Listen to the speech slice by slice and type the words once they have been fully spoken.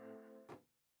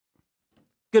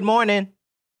Good morning.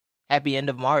 Happy end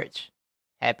of March.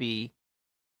 Happy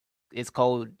it's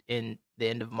cold in the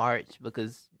end of March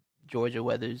because Georgia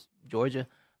weather's Georgia.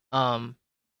 Um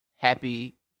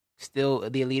happy still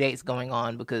the Elite Eight's going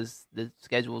on because the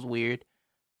schedule's weird.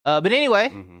 But anyway,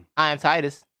 Mm-hmm. I am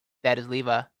Titus. That is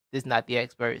Levi. This is not the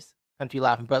experts. Come to you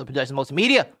live from Brother Productions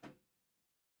Multimedia.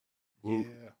 Yeah.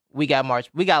 We got March.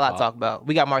 We got a lot to Wow. talk about.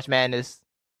 We got March Madness.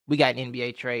 We got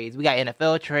NBA trades. We got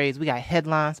NFL trades. We got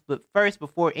headlines. But first,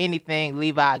 before anything,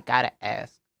 Levi, I gotta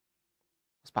ask,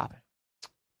 what's popping?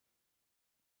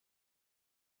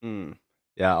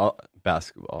 Yeah,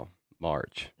 basketball,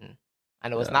 March. I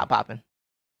know it's Yeah. not popping.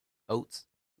 Oats.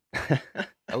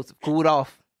 Oats have cooled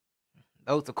off.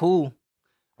 Oats are cool.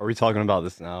 Are we talking about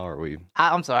this now? Or are we?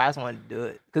 I'm sorry, I just wanted to do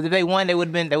it because if they won, they would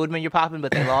have been your popping,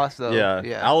 but they lost. So yeah,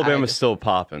 yeah, Alabama's still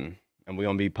popping, and we're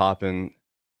gonna be popping.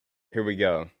 Here we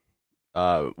go.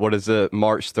 What is it?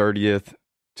 March 30th,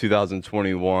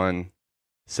 2021,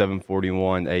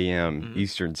 7:41 a.m. Mhm.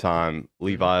 Eastern Time.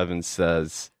 Levi Evans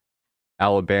says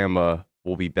Alabama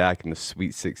will be back in the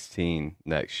Sweet 16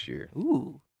 next year.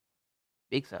 Ooh,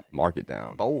 big side, Mark it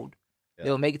down. bold. Yeah.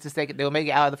 They'll make it to second. They'll make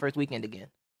it out of the first weekend again.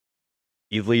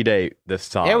 Elite Eight this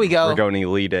time. There we go. We're going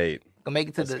Elite Eight. They'll make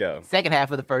it to Let's the go. second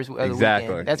half of the first Exactly.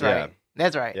 weekend. That's Yeah. right.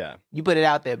 That's right. Yeah. You put it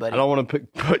out there, buddy. I don't want to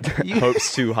put You-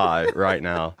 hopes too high right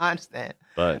now, I understand.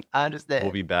 but I understand.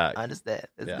 we'll be back. I understand.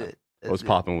 That's Yeah. good. That's What's good.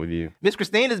 popping with you? Miss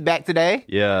Christina's back today.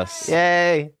 Yes.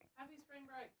 Yay! Happy spring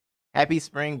break. Happy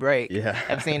spring break. Yeah.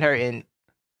 I've seen her in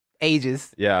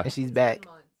ages, Yeah. and she's back.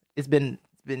 Months. It's been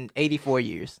 84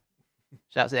 years.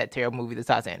 Shout out to that terrible movie, The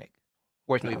Titanic,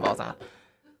 worst movie of all time.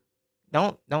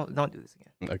 Don't do this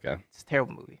again. Okay. It's a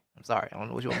terrible movie. I'm sorry. I don't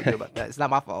know what you want me to do about that. It's not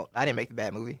my fault. I didn't make the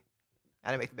bad movie. I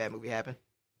didn't make the bad movie happen.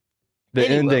 The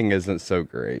Anyway. ending isn't so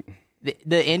great.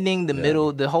 The ending, the Yeah.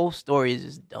 middle, the whole story is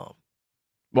just dumb.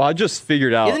 Well, I just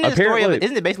figured out. Isn't Apparently,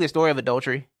 it basically a story of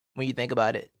adultery when you think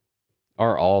about it?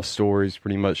 are all stories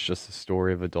pretty much just a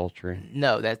story of adultery?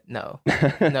 No, no,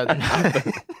 they're not.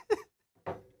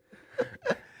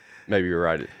 Maybe you're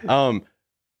right.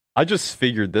 I just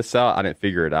figured this out. I didn't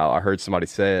figure it out. I heard somebody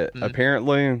say it. Mhm.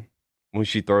 Apparently, when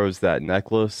she throws that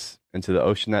necklace into the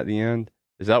ocean at the end,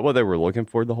 is that what they were looking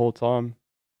for the whole time?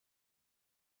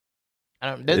 I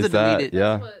don't. There's Is a that- deleted.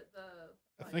 Yeah. That's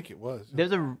what I think it was.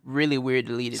 There's a really weird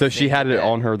deleted. So she scene had with it that.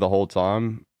 on her the whole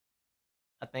time.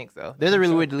 I think so. There's a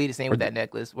really weird deleted scene Or with that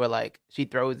necklace where like she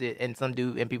throws it and some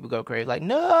dude and people go crazy like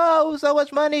no, so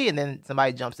much money, and then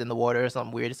somebody jumps in the water or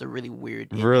something weird. It's a really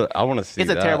weird. Really, I want to see.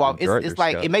 It's a that terrible. in It's director's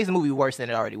like cut. it makes the movie worse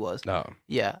than it already was. No.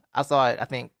 Yeah, I saw it. I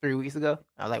think 3 weeks ago.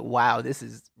 I was like, wow, this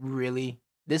is really.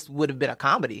 This would have been a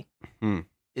comedy. Hmm.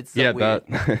 It's so Yeah, weird.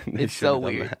 that. they It's so should've done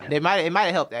weird. that. It might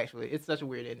have helped actually. It's such a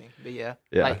weird ending, but yeah,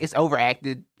 Yeah. like it's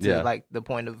overacted to Yeah. like the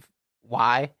point of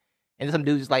why. And then some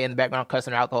dude just like in the background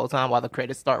cussing her out the whole time while the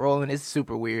credits start rolling. It's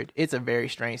super weird. It's a very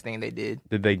strange thing they did.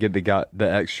 Did they get the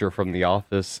extra from The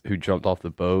Office who jumped off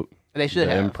the boat? They should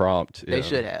the have. Impromptu. They yeah.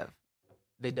 should have.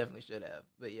 They definitely should have.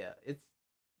 But yeah, it's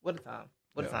what a time.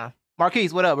 What a Yeah. time.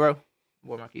 Marquise, what up, bro?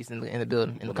 Boy, Marquise in the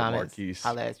building in What the up, comments. Marquise?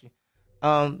 Holla at you.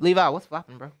 Levi, what's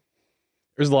flopping, bro?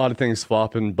 There's a lot of things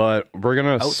flopping, but we're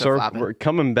gonna Oats are circle. flopping. We're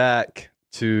coming back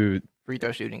to Free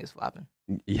throw shooting is flopping.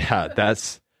 yeah.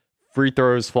 That's free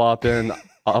throws flopping,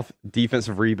 off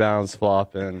defensive rebounds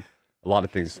flopping, a lot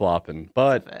of things flopping.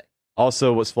 But Fact.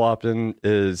 also, what's flopping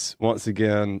is once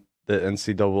again the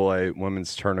NCAA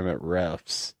women's tournament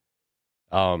refs.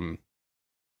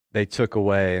 They took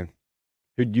away.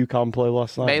 Who'd UConn play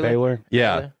last night? Baylor.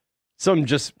 Yeah, Baylor. some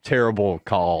just terrible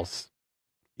calls.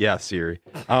 Yeah, Siri.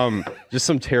 Just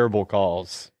some terrible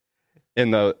calls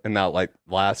in that like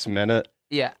last minute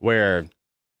Yeah. where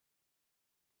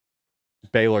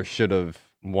Baylor should have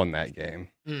won that game.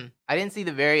 I didn't see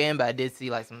the very end, but I did see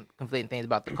like some conflicting things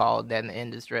about the call that in the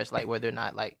end of the stretch, like whether or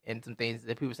not like and some things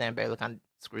that people were saying Baylor kind of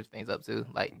screws things up too,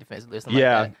 like defensively or something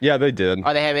Yeah, like that. yeah, they did.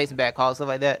 Or they have made some bad calls, stuff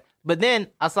like that. But then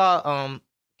I saw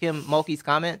Kim Mulkey's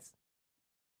comments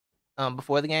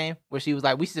before the game where she was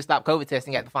like, "We should just stop COVID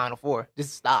testing at the Final Four.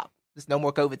 Just stop. Just no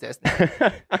more COVID testing.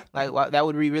 Like well, that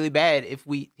would be really bad if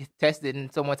we tested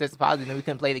and someone tested positive and we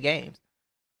couldn't play the games.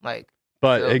 Like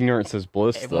But So, ignorance is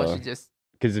bliss, everyone though. should just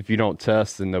Because if you don't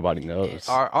test, then nobody knows.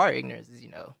 our ignorance is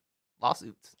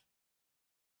lawsuits.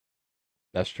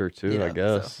 That's true too, You know, I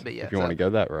guess. so- but yeah, if you want to go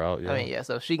that route, yeah. I mean, yeah.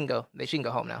 So she can go. She can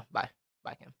go home now. Bye,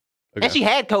 Kim. Okay. And she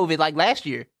had COVID like last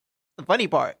year. The funny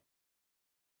part,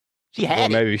 she had well,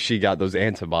 it. maybe she got those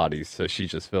antibodies, so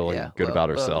she's just feeling Yeah, good well, about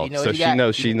well, herself. you know so what she you got?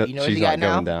 knows You know what she's you not got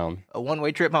going now? down. A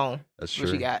one-way trip home. That's What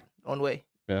true. she got on the way.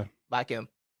 Yeah. Bye, Kim.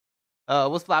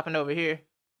 What's flopping over here?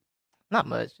 Not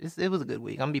much. It was a good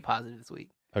week. I'm gonna be positive this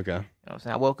week. Okay. You know what I'm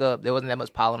saying? I woke up, there wasn't that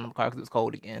much pollen on the car because it was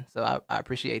cold again. So I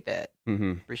appreciate that.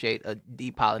 Mm-hmm. Appreciate a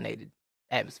depollinated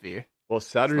atmosphere. Well,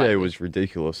 Saturday was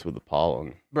ridiculous with the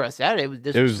pollen. Bro, Saturday was It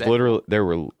disrespectful. was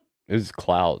literally it was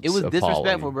clouds. It was of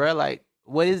disrespectful, pollen. bro. Like,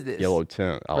 what is this? Yellow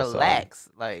tint outside. Relax.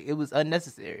 Like, it was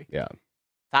unnecessary. Yeah.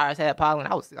 Tires had pollen.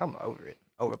 I'm over it.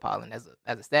 Over pollen as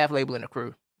a staff label and a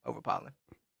crew. Over pollen.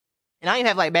 And I ain't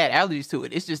have like bad allergies to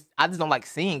it. It's just I just don't like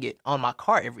seeing it on my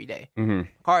car every day. Mm-hmm. My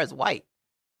car is white.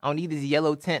 I don't need this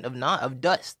yellow tint of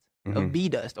dust, of bee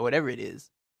dust or whatever it is.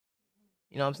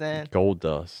 You know what I'm saying? Gold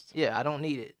dust. Yeah, I don't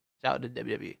need it. Shout out to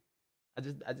WWE. I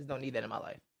just don't need that in my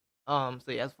life. So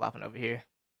yeah, that's flopping over here.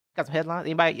 Got some headlines.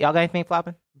 Anybody? Y'all got anything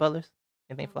flopping? Butlers?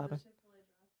 Anything flopping?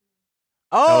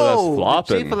 Oh, that's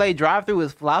flopping. Chick-fil-A drive-thru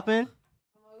is flopping.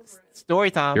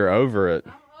 Story time. You're over it.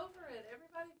 I'm over it.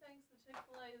 Everybody thinks the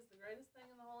Chick-fil-A is the greatest thing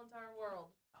in the whole entire world.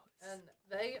 And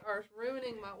they are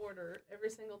ruining my order every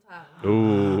single time.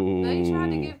 Ooh. They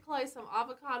tried to give Clay some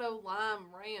avocado lime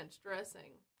ranch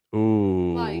dressing.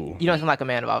 Ooh. Like, You don't seem like a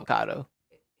man of avocado.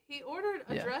 He ordered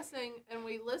a dressing, and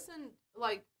we listened.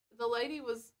 Like, the lady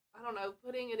was, I don't know,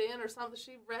 putting it in or something.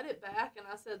 She read it back, and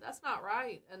I said, that's not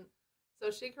right. And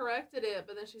so she corrected it,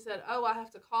 but then she said, oh, I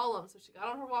have to call him. So she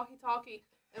got on her walkie-talkie,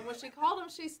 and when she called him,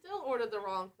 she still ordered the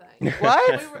wrong thing.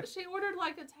 What? She ordered,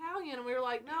 like, Italian, and we were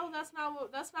like, no, that's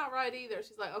not right either.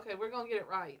 She's like, okay, we're going to get it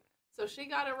right. So she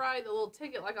got it right, the little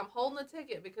ticket, like I'm holding the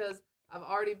ticket because I've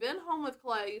already been home with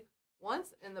Clay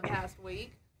once in the past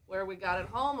week, where we got it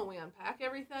home and we unpack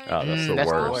everything. Oh, that's the that's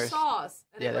the worst. worst. Sauce,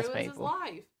 and Yeah, it that's ruins painful. his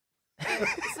life. And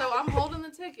so I'm holding the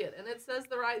ticket, and it says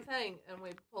the right thing, and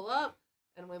we pull up,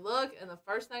 and we look, and the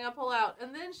first thing I pull out,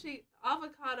 and then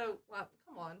avocado. Well,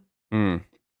 come on. Mm.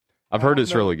 I've heard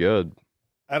it's really good.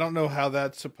 I don't know how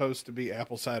that's supposed to be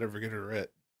apple cider vinaigrette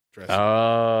dressing.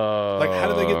 Oh. Like, how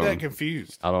did they get that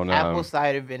confused? I don't know. Apple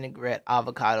cider vinaigrette,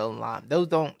 avocado, and lime. Those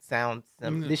don't sound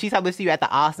similar. Mm. Did she stop listening to you at the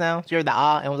ah sound? She heard the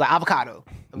ah and was like avocado.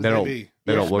 They don't. Maybe.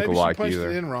 They don't look maybe alike she punched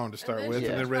either. it in wrong to start and with, she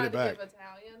and then read it tried back. to give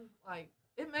Italian, like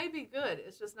it may be good.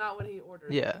 It's just not what he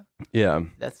ordered. Yeah, Yeah.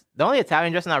 that's the only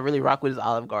Italian dressing I really rock with is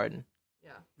Olive Garden.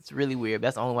 Yeah. It's really weird.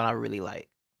 That's the only one I really like.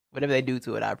 Whatever they do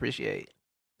to it, I appreciate.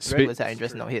 The Spe- regular Italian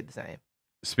dressing don't hit the same.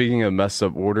 Speaking of messed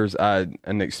up orders, I had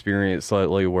an experience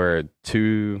lately where the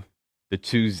two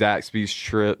Zaxby's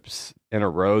trips in a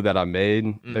row that I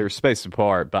made, they were spaced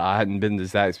apart, but I hadn't been to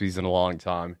Zaxby's in a long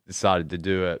time. Decided to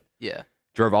do it. Yeah,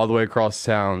 Drove all the way across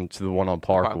town to the one on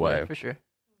Parkway. for sure.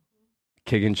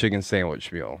 Kicking chicken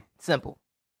sandwich meal. Simple.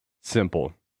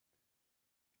 Simple.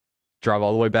 Drive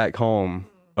all the way back home.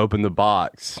 Open the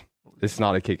box. It's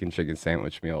not a kicking chicken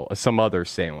sandwich meal. It's some other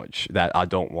sandwich that I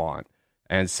don't want.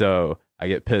 And so I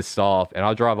get pissed off, and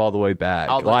I'll drive all the way back.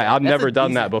 All the way Like back. I've That's never a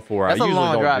done that decent- before. That's I a usually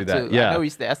long don't drive do that. too. Yeah. I know you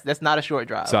said that's not a short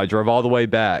drive. So I drove all the way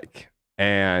back,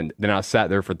 and then I sat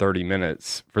there for 30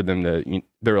 minutes for them to.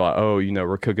 They're like, "Oh,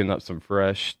 we're cooking up some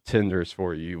fresh tenders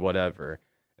for you, whatever."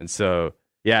 And so,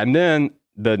 yeah. And then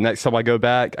the next time I go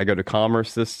back, I go to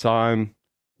Commerce this time.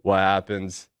 What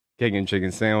happens? Kicking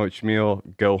chicken sandwich meal.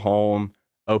 Go home.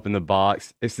 Open the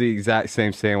box. It's the exact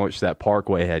same sandwich that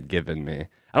Parkway had given me.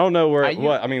 I don't know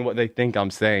what they think I'm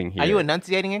saying here. Are you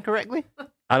enunciating incorrectly?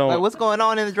 I don't. Like, what's going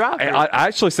on in the drive? I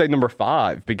actually say number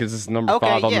 5 because it's number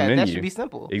 5 on the menu. that should be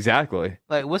simple. Exactly.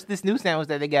 Like, what's this new sandwich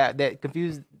that they got that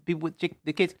confused people with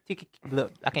the kids?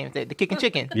 Look, I can't even say it. The kicking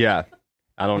chicken. Yeah.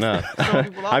 I don't know. Throwing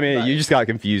people off I mean, about you it. just got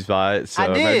confused by it. So I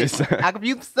maybe did. it's- I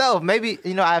confused myself. Maybe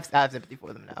I have sympathy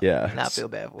for them now. Yeah. and I feel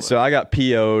bad for it. So I got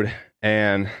PO'd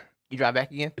and You drive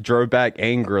back again. drove back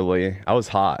angrily. I was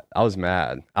hot. I was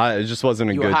mad. It just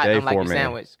wasn't a You were good hot, day unlike for your me.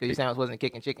 sandwich, because your sandwich wasn't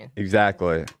kicking chicken.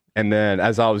 Exactly. And then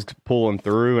as I was pulling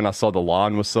through and I saw the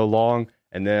line was so long,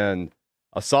 and then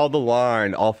I saw the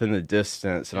line off in the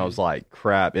distance, and I was like,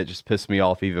 crap, it just pissed me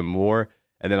off even more.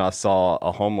 And then I saw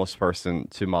a homeless person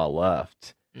to my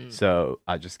left. So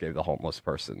I just gave the homeless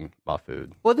person my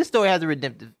food. Well, this story has a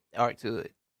redemptive arc to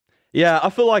it. Yeah, I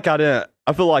feel like God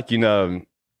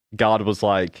was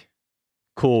like,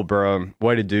 cool, bro,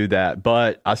 way to do that.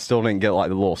 But I still didn't get like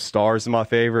the little stars in my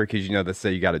favor because they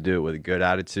say you got to do it with a good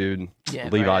attitude. Yeah,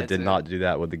 Levi right, did attitude. not do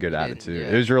that with a good He didn't, attitude.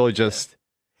 yeah. It was really just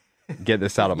get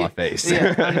this out of my face.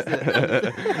 Yeah,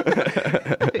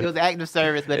 it was active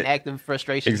service, but an active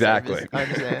frustration. Exactly.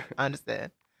 Service. I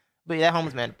understand. But yeah, that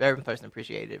homeless man, every person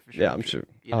appreciated it for sure. Yeah, I'm sure.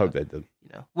 You I know. hope they did.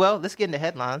 Well, let's get into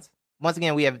headlines. Once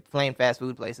again, we have flame fast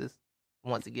food places.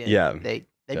 Once again, Yeah. they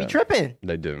Yeah. be tripping.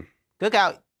 They do.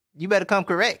 Cookout, you better come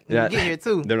correct when Yeah. you get here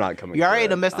too. They're not coming. You already correct.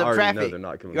 done messed I up already know traffic. they're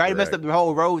not coming You already messed up correct. the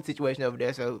whole road situation over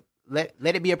there. So let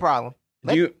it be a problem.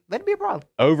 Let it be a problem.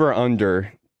 Over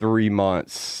under 3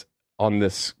 months on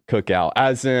this cookout,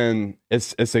 as in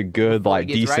it's a good Before it like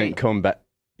gets decent right. comeback.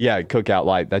 Yeah, cookout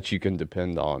like that you can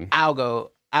depend on. I'll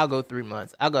go 3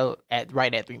 months. I'll go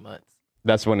right at 3 months.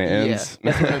 That's when it Yeah, ends.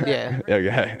 that's when yeah.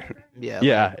 Okay. Yeah.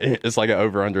 Yeah, it's like an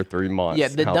over under 3 months. Yeah,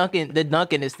 the How-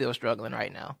 Dunkin' is still struggling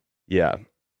right now. Yeah,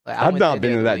 Like, I I've went not there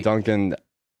been the to other that week. Dunkin'.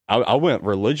 I went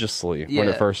religiously when Yeah.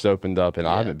 it first opened up, and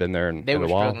I Yeah. haven't been there in They a were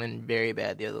while. struggling very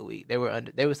bad the other week. They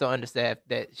were so understaffed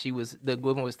that the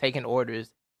woman was taking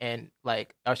orders and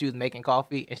or she was making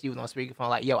coffee and she was on speakerphone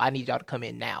like, "Yo, I need y'all to come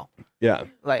in now." Yeah.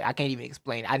 Like, I can't even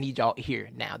explain. I need y'all here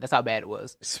now. That's how bad it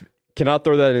was. Can I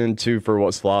throw that in too for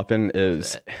what's flopping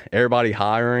is everybody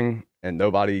hiring and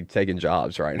nobody taking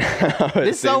jobs right now.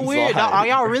 It's so seems weird. like. Are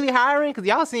y'all really hiring? Because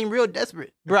y'all seem real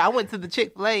desperate, bro. I went to the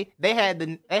Chick-fil-A. They had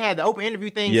the open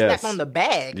interview thing Yes. slapped on the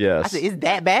bag. Yes. I said, "Is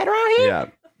that bad around here?" Yeah,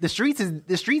 The streets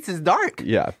is dark.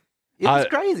 yeah. It was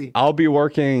crazy. I'll be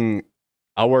working.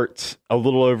 I worked a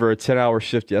little over a 10-hour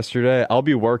shift yesterday. I'll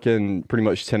be working pretty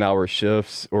much 10-hour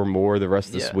shifts or more the rest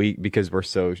of this Yeah. week because we're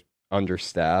so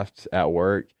understaffed at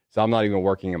work. So I'm not even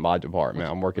working in my department.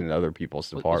 I'm working in other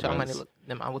people's Which y'all might departments. look-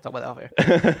 never mind, we'll talk about that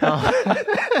off air.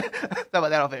 Talk about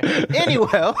that off air.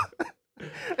 Anyway,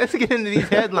 let's get into these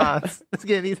headlines.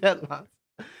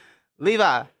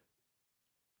 Levi,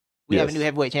 we have a Yes. new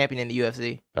heavyweight champion in the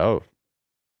UFC. Oh,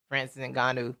 Francis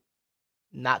Ngannou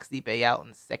knocks Stipe out in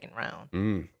the second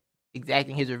round,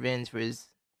 exacting his revenge for his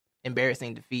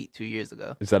embarrassing defeat 2 years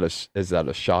ago. is that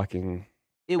a shocking?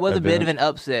 It was a bit event? of an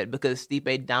upset because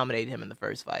Stipe dominated him in the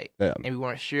first fight, Yeah. and we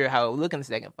weren't sure how it would look in the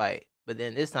second fight. But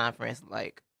then this time, Francis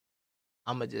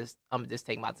I'm gonna just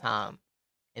take my time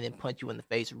and then punch you in the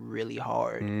face really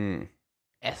hard,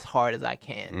 as hard as I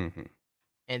can, Mm-hmm.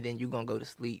 and then you're gonna go to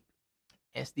sleep.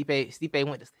 And Stipe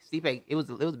went to Stipe. It was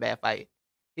a bad fight.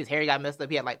 His hair got messed up.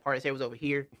 He had part of his hair was over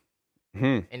here,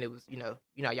 and it was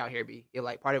how y'all hair be. It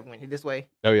part of it went this way.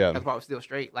 Oh yeah, That part was still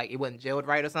straight. It wasn't gelled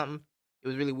right or something. It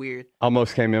was really weird.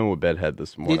 almost came in with bedhead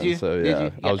this morning. you? So Did yeah, you?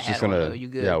 You I got was the just hat on, gonna though. You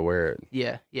good? wear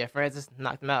it. Yeah. Francis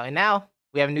knocked him out, and now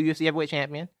we have a new UFC heavyweight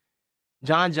champion.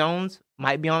 John Jones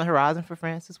might be on the horizon for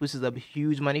Francis, which is a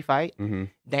huge money fight. Mm-hmm.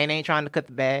 Dana ain't trying to get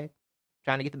the bag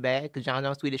because John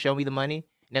Jones tweeted, "Show me the money,"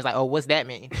 and it's like, "Oh, what's that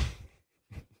mean?"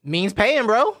 Means paying,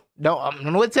 bro. I don't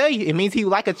know what to tell you. It means he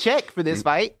would like a check for this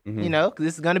fight, Mhm. because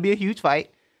this is gonna be a huge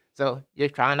fight. So you're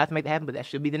trying not to make that happen, but that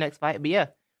should be the next fight. But yeah,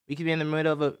 we could be in the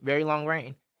middle of a very long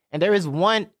reign. And there is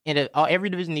one in every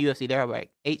division in the UFC. There are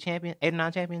 8 or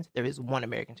 9 champions. There is one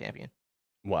American champion,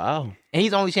 Wow. and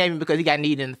he's only champion because he got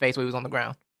kneed in the face when he was on the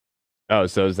ground. Oh,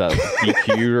 so is that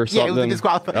DQ or Yeah, it was a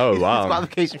something? Oh, wow.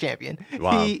 disqualification champion.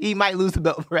 Wow. He might lose the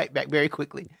belt right back very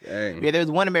quickly. Dang. Yeah,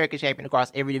 there's one American champion across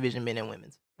every division, men and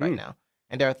women's, right Hmm. now.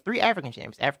 And there are 3 African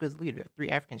champions. Africa's the leader. There are 3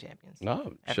 African champions. No,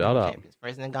 African shout out. champions.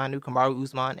 President Ngannou, Kamaru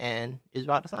Usman, and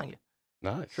Israel Adesanya.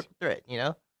 Nice. Triple threat,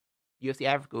 UFC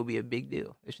Africa will be a big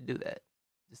deal. They should do that.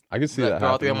 Just I can see throw that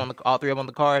all 3 of happening. them on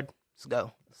the card. Let's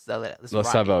go. Let's sell it. Let's rock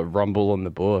have it. a rumble in the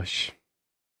bush.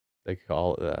 They could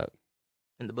call it that.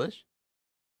 In the bush?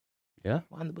 Yeah.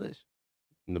 Why in the bush?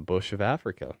 In the bush of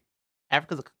Africa.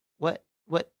 Africa's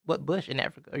what bush in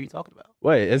Africa are you talking about?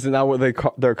 Wait, isn't that what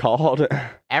they're called?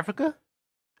 Africa?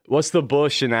 What's the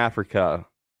bush in Africa?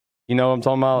 You know what I'm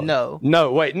talking about? No.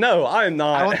 No, wait, no, I am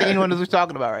not. I don't think anyone knows what you're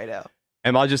talking about right now.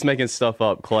 Am I just making stuff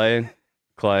up? Clay,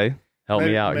 help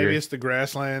me out maybe here. it's the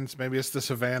grasslands. Maybe it's the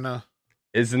savannah.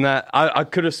 Isn't that? I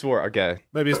could have swore. Okay.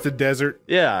 Maybe it's the desert.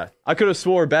 Yeah, I could have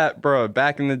swore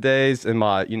back in the days in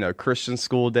my Christian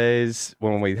school days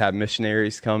when we had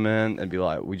missionaries come in and be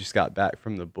like, we just got back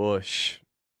from the bush,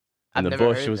 and I've the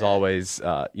never bush heard was that. always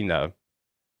the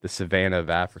savannah of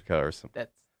Africa or something.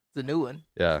 That's a new one.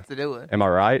 Yeah, It's a new one. am I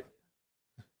right?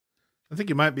 I think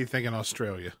you might be thinking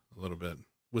Australia a little bit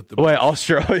with the Wait,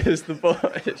 Australia is the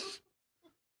bush.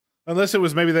 unless it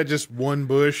was maybe that just one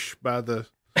bush by the.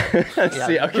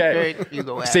 See, okay. You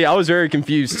go See, I was very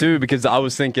confused too because I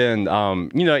was thinking,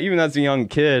 even as a young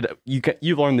kid,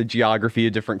 you learn the geography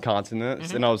of different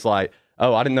continents, Mhm. and I was like,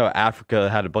 oh, I didn't know Africa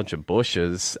had a bunch of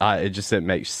bushes. It just didn't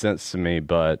make sense to me,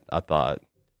 but I thought,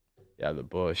 yeah, the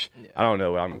bush. Yeah. I don't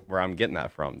know where I'm getting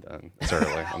that from. Then it's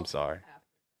early. I'm sorry.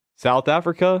 South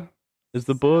Africa is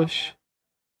the bush.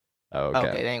 Oh, Okay,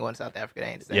 okay. they ain't going to South Africa. They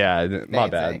ain't the same. Yeah, my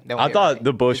ain't bad. saying- don't I worry, thought right.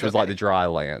 the bush It's was like okay. the dry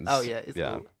lands. Oh yeah, it's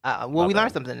yeah. cool. Well, My we bad.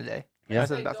 learned something today. Yeah. Learned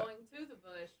Say something about going to the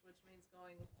bush, which means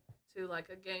going to like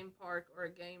a game park or a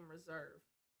game reserve.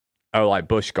 Oh, like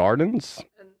Busch Gardens.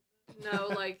 And no,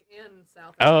 like in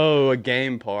South. Oh, a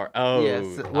game park. Oh,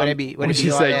 Yes. Would it be- would when it be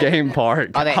you all say that- game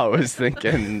park, all that- I was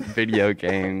thinking video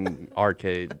game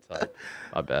arcade type.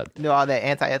 My bad. all that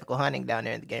anti-ethical hunting down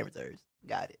there in the game reserves.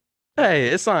 Got it. Hey,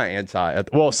 it's not anti.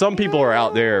 Well, some people are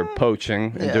out there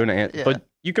poaching and Yeah, doing it, yeah. but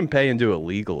you can pay and do it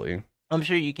legally. I'm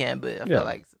sure you can, but I Yeah. feel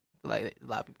like a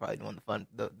lot of people probably doing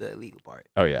the illegal part.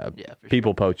 Oh yeah, Yeah, for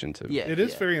people sure. poaching too. Yeah, It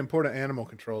is yeah. very important animal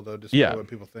control, though, despite Yeah. what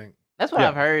people think. That's what Yeah.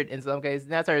 I've heard in some cases.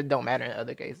 And that's heard it don't matter in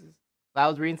other cases. I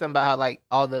was reading something about how like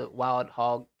all the wild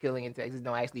hog killing in Texas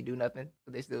don't actually do nothing,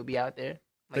 but they still be out there.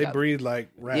 Like, They breed like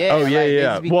rats. Yeah, Oh, like, yeah, They yeah.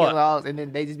 just be Well- killing hogs and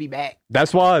then they just be back.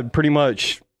 That's why pretty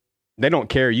much they don't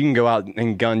care. You can go out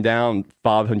and gun down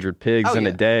 500 pigs Oh, in a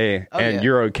yeah. day, Oh, and yeah.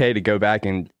 you're okay to go back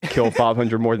and kill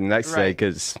 500 more the next day Right.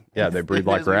 because they breed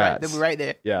like They'll be rats, They'll be right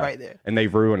there. Yeah. Right there. and they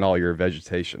ruin all your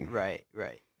vegetation. Right.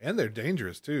 Right. And they're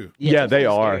dangerous, too. Yeah, they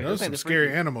those are. scary. Those are some things are scary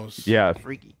freaky. animals. Yeah,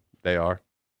 Freaky. they are.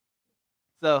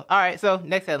 So, all right. So,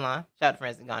 next headline. Shout out to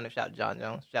Francis Ngannou. Shout out to John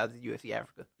Jones. Shout out to UFC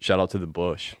Africa. Shout out to the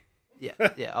bush. Yeah.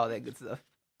 Yeah. All that good stuff.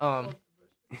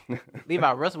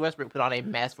 Levi, Russell Westbrook put on a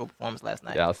masterful performance last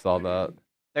night. Yeah, I saw that.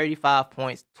 35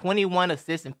 points, 21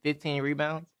 assists, and 15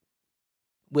 rebounds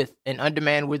with an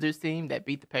undermanned Wizards team that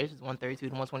beat the Pacers 132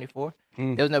 to 124.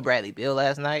 Mm. There was no Bradley Beal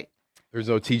last night. There's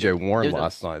no TJ Warren There's a-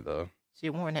 last night though.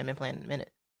 Shit, Warren hadn't been playing in a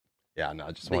minute. Yeah, no,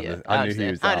 I just But wanted. yeah, to, I knew he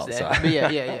understand. was I understand. outside. But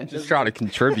yeah. just trying to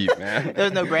contribute, man. There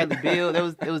was no Bradley Beal. There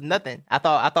was nothing. I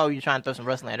thought you were trying to throw some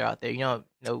Russ Lander out there. You know,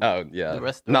 no. Oh yeah. The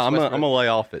Russ No, I'm Westbrook- gonna lay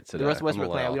off it today. the Russ I'm Westbrook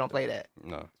gonna lay plan. We off don't play it. that,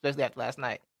 No. especially after last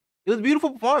night. It was a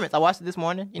beautiful performance. I watched it this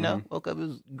morning. You know, woke up. It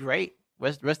was great.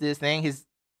 Russ did his thing. His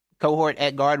cohort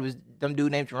at guard was some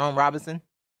dude named Jerome Robinson.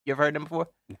 You ever heard him before?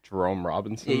 Jerome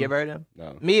Robinson. Yeah, you ever heard him?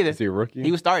 No. Me either. Is he a rookie?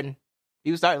 He was starting. He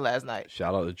was starting last night.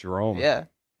 Shout out to Jerome. Yeah.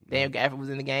 Daniel Gafford was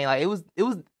in the game. Like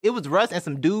it was Russ and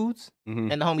some dudes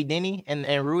Mhm. and the homie Denny and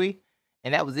Rui,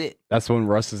 and that was it. That's when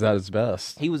Russ is at his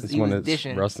best. He was- That's he when was it's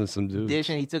dishing. Russ and some dudes.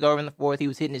 Addition, he took over in the fourth. He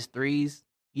was hitting his threes.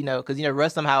 You know, because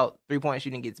Russ somehow 3-point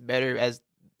shooting gets better as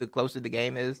the closer the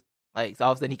game is. Like so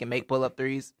all of a sudden he can make pull up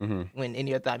threes Mhm. when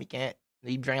any other time he can't.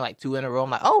 He drained like 2 in a row.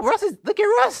 I'm like, oh, look at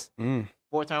Russ. Mm.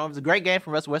 4 turnovers. A great game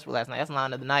from Russell Westbrook last night. That's the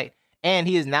line of the night. And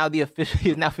he is now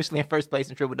officially in first place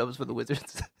in triple doubles for the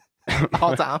Wizards.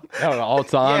 All time. Oh, all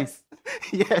time.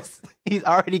 Yes. He's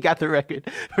already got the record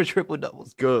for triple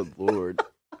doubles. Good lord.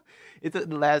 It took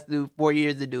the last 4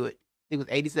 years to do it. It was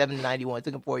 87 to 91. It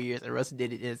took him 4 years, and Russell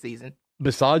did it in a season.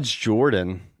 Besides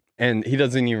Jordan, and he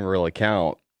doesn't even really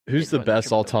count. Who's He's the doing the best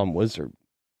triple all-time Wizard?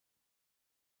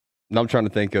 And I'm trying to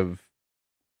think of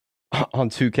on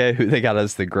 2K who they got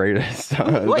as the greatest.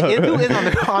 Who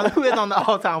is on the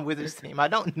all-time Wizards team? I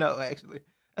don't know, actually.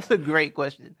 That's a great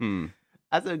question. Hmm.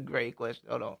 That's a great question.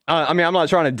 Hold on. I mean, I'm not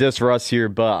trying to diss Russ here,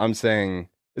 but I'm saying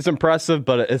it's impressive,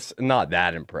 but it's not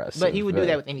that impressive. But he would do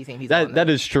that with any team he's on. That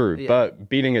is true, Yeah. but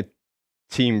beating a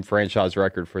team franchise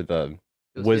record for the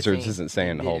It was Wizards 15. isn't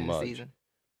saying He a whole did it in the much. season.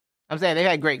 I'm saying they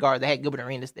had great guards. They had Gilbert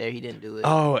Arenas there. He didn't do it.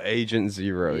 Oh, Agent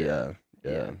Zero, Yeah.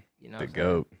 yeah. You know, The what I'm saying?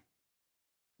 GOAT.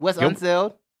 Wes Gil-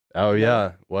 Unseld, Oh,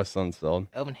 yeah. Wes Unseld.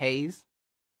 Elvin Hayes,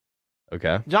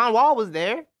 Okay. John Wall was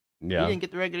there. Yeah. He didn't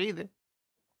get the record either.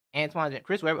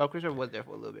 Chris Webber. Oh, Chris Webber was there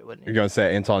for a little bit, wasn't You're he? going to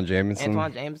say Anton Jamison?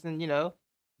 Antoine Jameson. You know,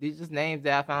 these just names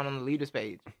that I found on the leaders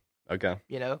page. Okay.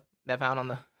 You know, that I found on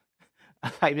the. I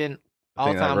typed in I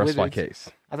think that all-time rests my Wizards. case.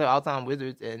 I thought all-time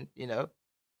Wizards, and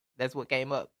that's what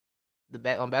came up.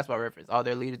 On Basketball Reference, all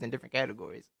their leaders in different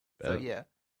categories. So Bet. yeah,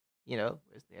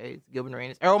 it's Gilbert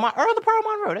Arenas, Earl the Pearl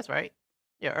Monroe. That's right.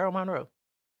 Yeah, Earl Monroe,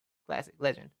 classic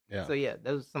legend. Yeah. So yeah,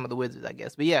 those are some of the Wizards, I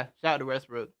guess. But yeah, shout out to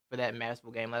Westbrook for that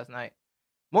masterful game last night.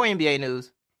 More NBA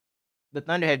news: the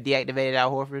Thunder have deactivated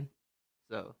Al Horford,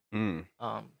 so Mm.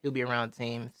 he'll be around the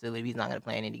team. So he's not going to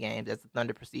play in any games as the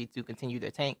Thunder proceed to continue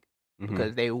their tank Mhm.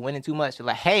 because they were winning too much. They're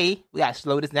like, hey, we got to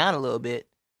slow this down a little bit.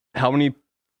 How many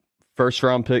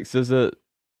first-round picks is it?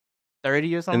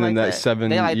 30 or something In the like next that. 7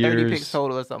 They like 30 years? picks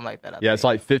total or something like that. I Yeah, it's think.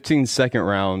 like 15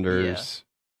 second-rounders.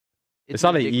 It's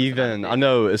not a an ridiculous amount of even. I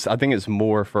picks. know. I think it's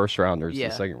more first-rounders Yeah,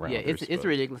 than second-rounders. yeah, it's a but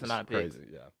ridiculous amount of picks. Crazy,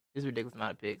 yeah. It's a ridiculous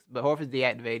amount of picks. But Horford's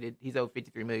deactivated. He's owed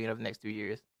 $53 million over the next 2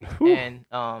 years. Whew. And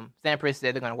Sam Press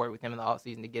said they're going to work with him in the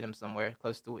offseason to get him somewhere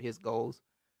close to his goals,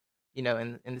 in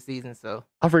the season. So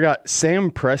I forgot.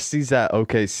 Sam Presti's at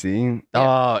OKC.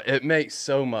 Yeah. It makes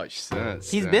so much sense.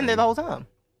 he's been there the whole time.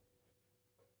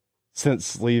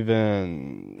 since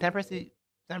leaving. Sam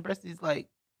Presti's like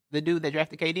the dude that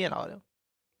drafted KD and all them.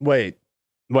 Wait,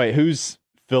 who's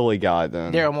Philly guy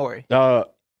then? Daryl Morey.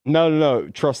 No.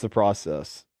 Trust the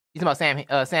process. You talking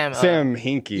about Sam? Sam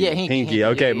Hinkie. Yeah, Hinkie.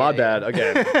 Okay, Yeah, my yeah, bad. yeah.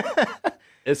 Okay,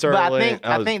 it's early. But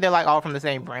I think they're like all from the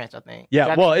same branch. I think. Yeah,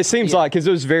 I well, think- it seems yeah, like because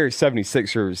it was very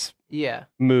 76ers yeah.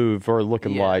 move or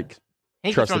looking Yeah. like.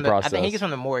 Hinkie's Trust from the I think process. Hinkie's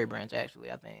from the Morey branch, actually.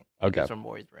 I think. Okay. Hinkie's from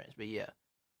Morey's branch, but yeah,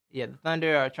 the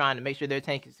Thunder are trying to make sure their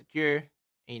tank is secure.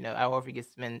 Al Horford gets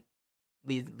to spend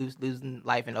losing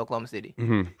life in Oklahoma City.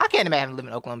 hmm I can't imagine living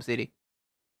in Oklahoma City.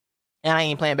 And I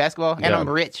ain't playing basketball, and Yeah. I'm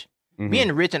rich. hmm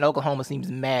Being rich in Oklahoma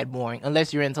seems mad boring,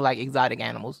 unless you're into like exotic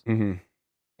animals. hmm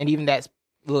And even that's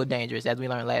a little dangerous, as we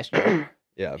learned last year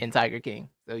Yeah. in Tiger King.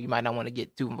 So you might not want to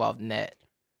get too involved in that.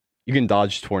 You can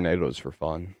dodge tornadoes for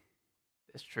fun.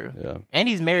 That's true. Yeah. And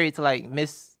he's married to like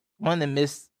one of the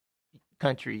Miss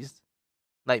countries.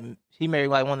 Like he married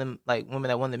like one of them like women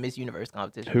that won the Miss Universe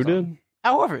competition. Who did?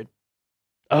 Al Horford.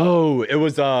 Oh, it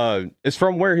was it's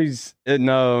from where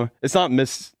no, it's not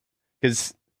Miss,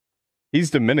 because he's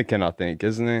Dominican, I think,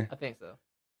 isn't he? I think so.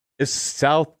 It's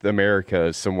South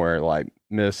America somewhere, like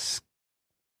Miss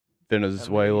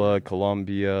Venezuela,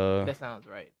 Colombia, That sounds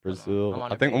right. Brazil.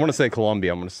 Hold on. I want to say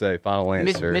Colombia. I'm going to say final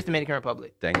answer. Miss Dominican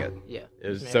Republic. Dang it. Yeah.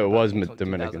 So it was Dominican Republic,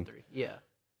 Dominican. 2003. Yeah.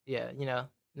 Yeah, you know,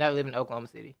 now we live in Oklahoma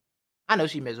City. I know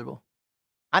she's miserable.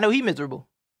 I know he's miserable.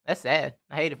 That's sad.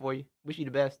 I hate it for you. Wish you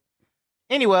the best.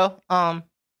 Anyway, we're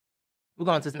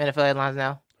going to some NFL headlines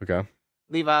now. Okay.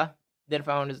 Levi,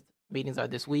 Denver owners meetings are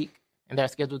this week, and they're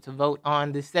scheduled to vote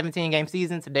on the 17-game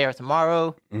season today or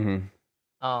tomorrow. Mm-hmm.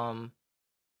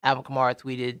 Alvin Kamara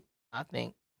tweeted, I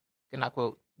think, can I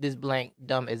quote, "This blank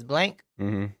dumb is blank."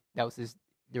 Mm-hmm. That was his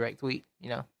direct tweet, you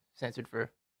know, censored for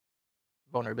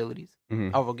vulnerabilities.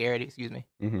 Mm-hmm. Or vulgarity, excuse me.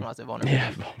 Mm-hmm. When I said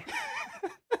vulnerability. Yeah.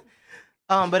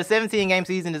 But a 17-game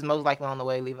season is most likely on the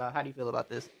way, Levi. How do you feel about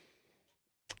this?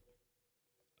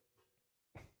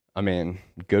 I mean,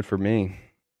 good for me.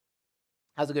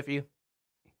 How's it good for you?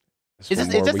 It's It's one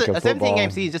just, more it's just week a of 17-game football.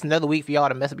 season, just another week for y'all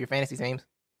to mess up your fantasy teams.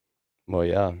 Well,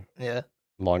 yeah. Yeah.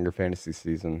 Longer fantasy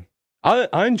season.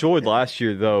 I enjoyed last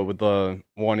year though with the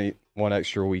one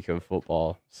extra week of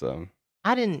football. So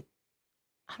I don't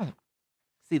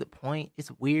see the point.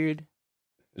 It's weird.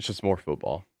 it's just more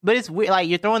football. But it's weird. Like,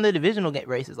 you're throwing the divisional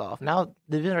races off. Now,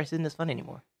 the division race isn't as fun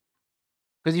anymore.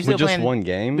 Because you're still With just playing one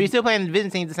game. But you're still playing the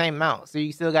division teams the same amount. So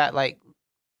you still got, like,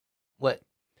 what?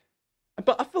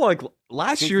 But I feel like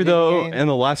last 6 year though, games. in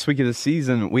the last week of the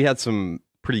season, we had some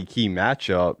pretty key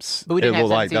matchups. But we didn't It have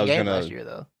was 17 games gonna last year,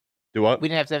 though. do what? We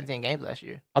didn't have 17 games last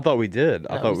year. I thought we did.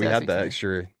 I No, thought we we said had the 16.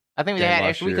 extra. I think we Game had last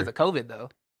extra week year. because of COVID, though.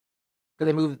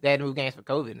 Because they had to move games for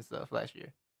COVID and stuff last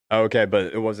year. Oh, okay,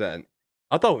 but it wasn't.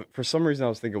 I thought for some reason I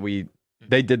was thinking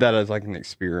they did that as like an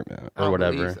experiment I or don't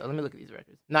believe whatever. so. Let me look at these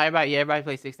records. No, everybody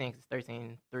played 16 because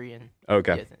 13, 3, and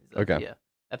Okay. yeah, so, Okay. Yeah.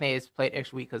 I think it's played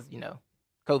extra week because,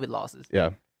 COVID losses. Yeah.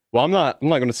 Well, I'm not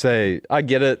going to say I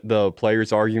get it, the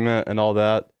players' argument and all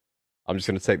that. I'm just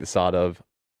going to take the side of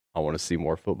I want to see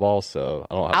more football, so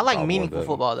I don't have I a like problem meaningful with it.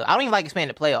 football, though. I don't even like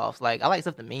expanding the playoffs. Like, I like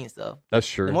stuff that means stuff. That's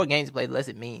true. The more games you play, the less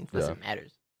it means, the less Yeah. it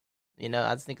matters.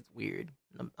 I just think it's weird.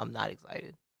 I'm not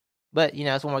excited. But,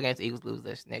 it's one more game the Eagles lose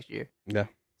this next year. Yeah.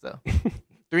 So,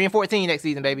 3-14 next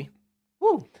season, baby.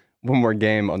 Woo. One more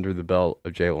game under the belt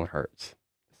of Jalen Hurts.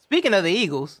 Speaking of the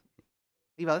Eagles,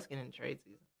 Levi, let's get into trade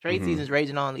season. Trade Mhm. season's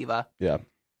raging on, Levi. Yeah.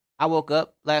 I woke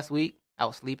up last week. I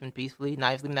was sleeping peacefully. Not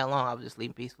even sleeping that long. I was just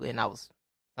sleeping peacefully, and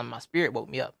my spirit woke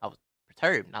me up. I was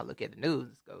perturbed. And I look at the news.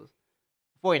 It goes,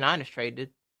 the 49ers traded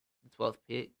the 12th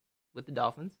pick with the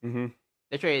Dolphins. Mm-hmm.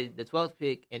 They traded the 12th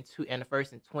pick and the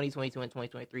first in 2022 and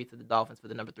 2023 to the Dolphins for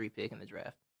the number 3 pick in the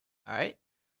draft. All right.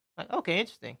 Like, okay,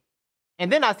 interesting.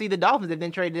 And then I see the Dolphins have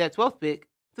then traded that 12th pick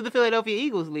to the Philadelphia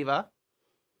Eagles, Levi,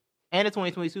 and the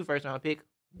 2022 first round pick.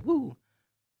 Woo.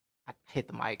 I hit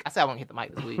the mic. I said I wasn't hit the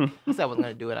mic this week. I said I wasn't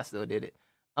going to do it. I still did it.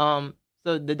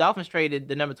 So the Dolphins traded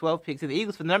the number 12 pick to the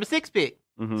Eagles for the number 6 pick.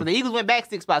 Mm-hmm. So the Eagles went back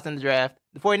 6 spots in the draft.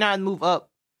 The 49ers move up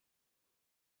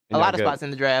a lot of spots in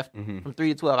the draft. Mm-hmm. From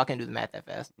 3 to 12, I couldn't do the math that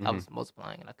fast. I Mhm. was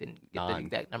multiplying and I couldn't get 9. the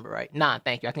exact number right. 9,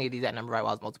 thank you. I couldn't get the exact number right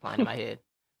while I was multiplying in my head.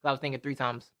 So I was thinking 3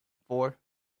 times 4.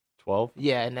 12.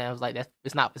 Yeah, and then I was like,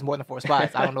 it's more than 4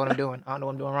 spots. I don't know what I'm doing. I don't know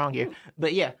what I'm doing wrong here.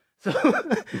 But yeah, so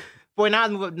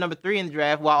 49ers move up to number 3 in the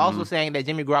draft while also saying that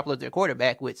Jimmy Garoppolo is their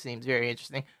quarterback, which seems very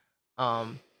interesting. A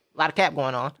lot of cap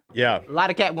going on. Yeah. A lot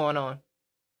of cap going on.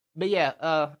 But yeah,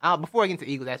 before I get into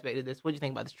the Eagles aspect of this, what do you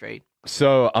think about this trade?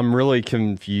 So I'm really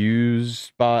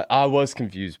confused by. I was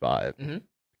confused by it Mhm.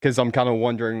 because I'm kind of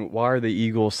wondering why are the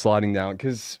Eagles sliding down?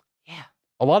 Because Yeah.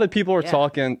 a lot of people are Yeah.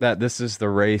 talking that this is the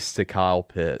race to Kyle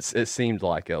Pitts. It seemed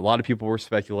like it. A lot of people were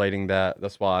speculating that.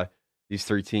 That's why these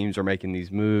 3 teams are making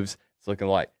these moves. It's looking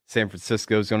like San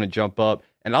Francisco is going to jump up,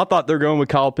 and I thought they're going with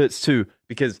Kyle Pitts too.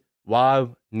 Because why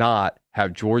not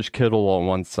have George Kittle on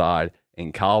one side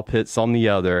and Kyle Pitts on the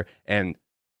other? And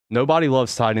nobody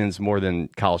loves tight ends more than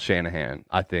Kyle Shanahan.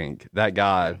 I think that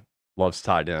guy loves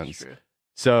tight That's ends. true.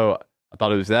 So I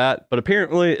thought it was that, but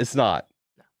apparently it's not.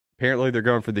 Apparently they're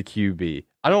going for the QB.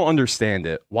 I don't understand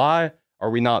it. Why are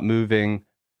we not moving?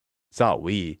 It's not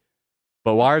we,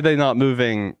 but why are they not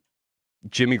moving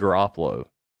Jimmy Garoppolo.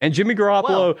 And Jimmy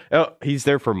Garoppolo, he's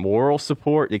there for moral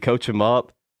support. You coach him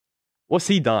up. What's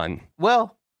he done?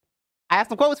 Well, I have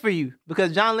some quotes for you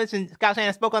because John Lynch and Kyle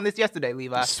Shanahan spoke on this yesterday,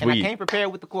 Levi. Sweet. And I came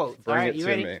prepared with the quotes. Bring all right, it you to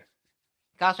ready? me.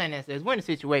 Kyle Shanahan says, we're in a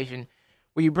situation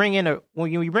where you bring in a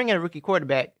rookie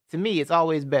quarterback, to me, it's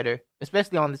always better,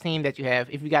 especially on the team that you have,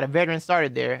 if you got a veteran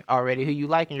started there already who you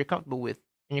like and you're comfortable with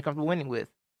and you're comfortable winning with.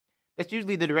 That's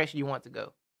usually the direction you want to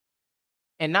go.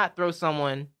 And not throw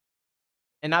someone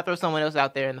else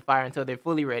out there in the fire until they're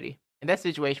fully ready. And that's the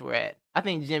situation we're at. I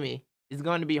think Jimmy is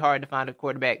going to be hard to find a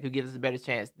quarterback who gives us a better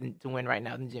chance to win right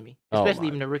now than Jimmy, especially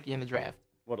even a rookie in the draft.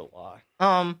 What a lie.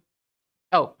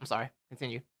 Oh, I'm sorry.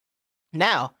 Continue.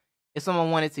 Now, if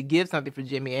someone wanted to give something for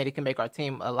Jimmy and it can make our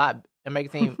team make a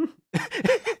team.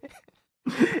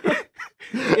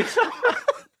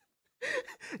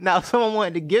 Now, if someone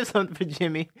wanted to give something for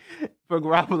Jimmy, for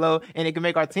Garoppolo, and it can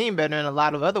make our team better in a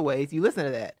lot of other ways, you listen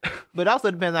to that. But it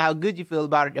also depends on how good you feel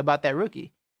about that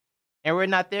rookie. And we're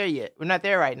not there yet. We're not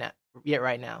there right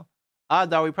now.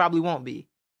 Odds are we probably won't be.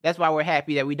 That's why we're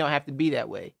happy that we don't have to be that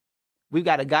way. We've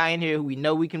got a guy in here who we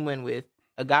know we can win with,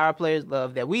 a guy our players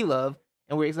love, that we love,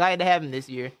 and we're excited to have him this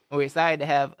year. And we're excited to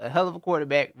have a hell of a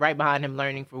quarterback right behind him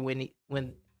learning for when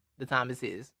the time is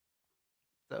his.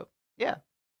 So, yeah.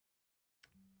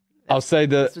 I'll say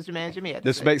that Mr. Man Jimmy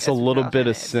this makes a little bit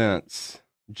of sense.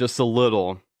 Just a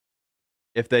little.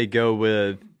 If they go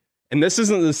with, and this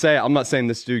isn't to say, I'm not saying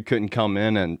this dude couldn't come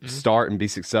in and start and be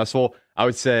successful. I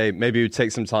would say maybe it would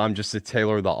take some time just to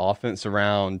tailor the offense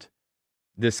around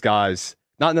this guy's,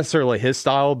 not necessarily his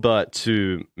style, but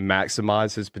to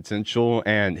maximize his potential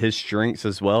and his strengths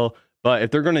as well. But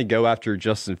if they're going to go after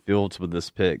Justin Fields with this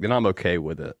pick, then I'm okay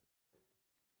with it.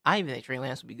 I even think Trey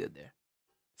Lance would be good there.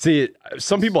 See,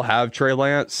 some people have Trey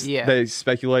Lance. Yeah. They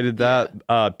speculated that.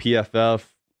 PFF,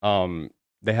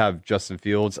 they have Justin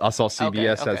Fields. I saw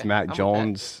CBS Okay. has Mac I'm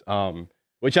Jones,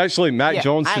 which actually Mac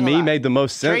Jones to me made the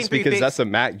most sense because that's a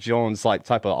Mac Jones like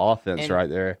type of offense right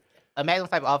there. A Mac Jones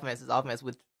type of offense is offense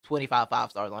with 25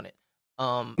 5-stars on it.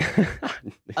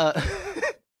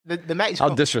 The Mac Jones.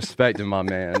 I'll disrespect him, my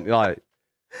man. Like,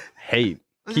 hate.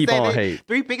 Keep on hate.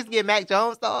 3 picks to get Mac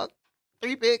Jones, dog.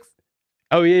 3 picks.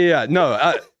 Oh, yeah.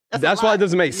 No, that's why it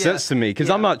doesn't make sense to me because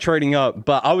I'm not trading up.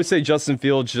 But I would say Justin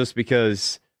Fields just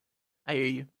because. I hear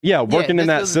you. Yeah, working in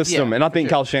that system. And I think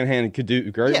Kyle Shanahan could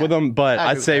do great with him. But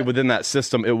I'd say within that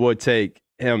system, it would take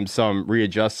him some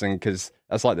readjusting because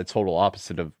that's like the total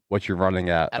opposite of what you're running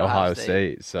at Ohio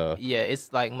State. So yeah,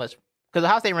 it's like much. Because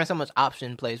Ohio State runs so much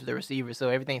option plays with the receivers, so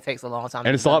everything takes a long time.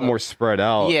 And it's a lot more spread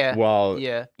out. Yeah. While,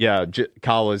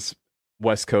 Kyle is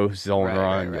West Coast zone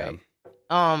run. Right.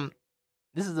 Yeah.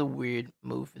 This is a weird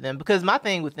move for them because my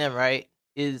thing with them, right,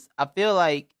 is I feel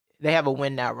like they have a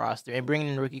win now roster, and bringing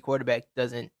in a rookie quarterback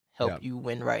doesn't help you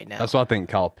win right now. That's what I think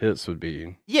Kyle Pitts would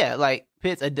be. Yeah, like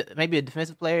Pitts, maybe a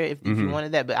defensive player if you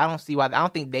wanted that, but I don't see why. I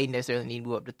don't think they necessarily need to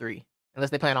go up to 3 unless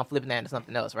they plan on flipping that into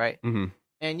something else, right? Mm-hmm.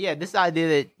 And yeah, this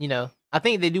idea that I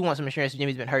think they do want some insurance.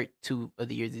 Jimmy's been hurt 2 of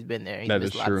the years he's been there. He's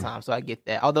missed a lot of time, so I get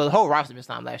that. Although the whole roster missed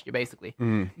time last year, basically.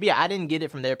 Mm-hmm. But yeah, I didn't get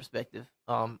it from their perspective,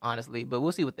 honestly. But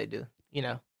we'll see what they do.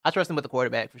 I trust them with the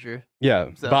quarterback for sure.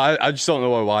 Yeah, so, but I just don't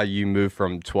know why you move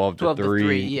from 12 to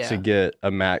 3 to get a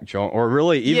Mac Jones or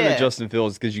really even a Justin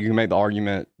Fields because you can make the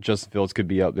argument Justin Fields could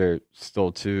be up there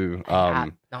still too.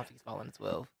 I don't think he's falling to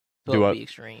 12. 12 would be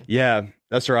extreme. Yeah,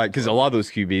 that's right because a lot of those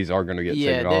QBs are going to get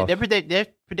taken off. They're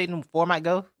predicting 4 might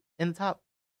go in the top.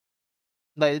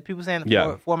 Like people saying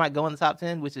 4 might go in the top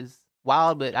 10, which is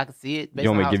wild, but I can see it. You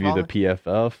want me to give you the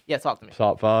PFF? Yeah, talk to me.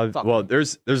 Top 5? Well,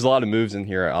 there's a lot of moves in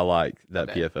here I like that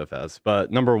PFF has.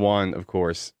 But number 1, of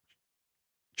course,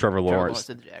 Trevor Lawrence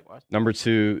to the Jaguars. Number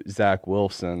 2, Zach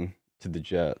Wilson to the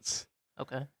Jets.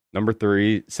 Okay. Number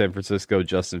 3, San Francisco,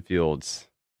 Justin Fields.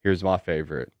 Here's my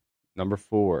favorite. Number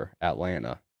 4,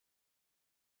 Atlanta.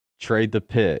 Trade the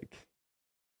pick.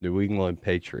 New England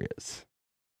Patriots.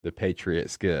 The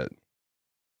Patriots get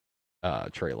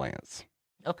Trey Lance.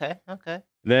 Okay.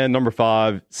 Then number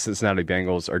 5, Cincinnati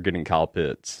Bengals are getting Kyle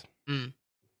Pitts.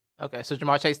 Okay, so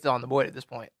Jamar Chase is still on the board at this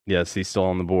point. Yes, he's still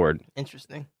on the board.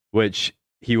 Interesting. Which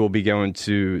he will be going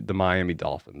to the Miami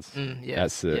Dolphins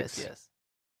at 6. Yes.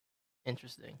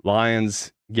 Interesting.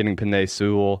 Lions getting Penei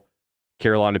Sewell.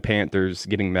 Carolina Panthers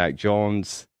getting Mac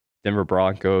Jones. Denver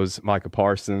Broncos, Micah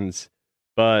Parsons.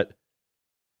 But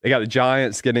they got the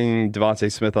Giants getting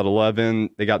Devontae Smith at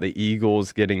 11. They got the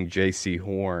Eagles getting J.C.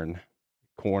 Horn,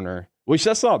 corner. Which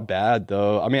that's not bad,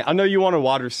 though. I mean, I know you want a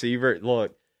wide receiver.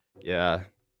 Look, yeah.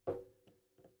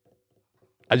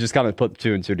 I just kind of put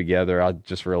 2 and 2 together. I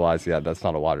just realized, that's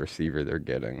not a wide receiver they're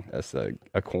getting. That's a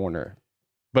corner.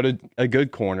 But a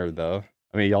good corner, though.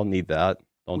 I mean, y'all need that,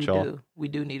 don't y'all? We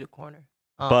do need a corner.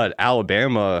 But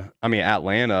Atlanta,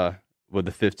 with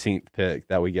the 15th pick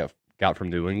that we got from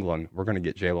New England, we're going to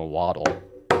get Jalen Waddle.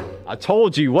 I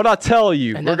told you what I tell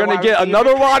you. We're going to get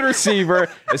another wide receiver.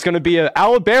 It's going to be an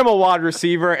Alabama wide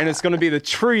receiver, and it's going to be the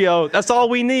trio. That's all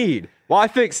we need. Why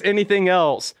fix anything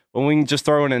else when we can just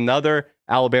throw in another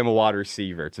Alabama wide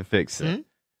receiver to fix it?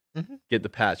 Mm-hmm. Get the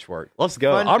patchwork. Let's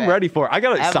go. I'm ready for it. I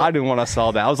got excited when I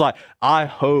saw that. I was like, I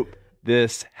hope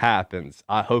this happens.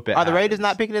 I hope it happens. Are the Raiders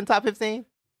not picking in the top 15?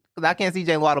 Because I can't see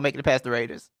Jalen Waddle making it past the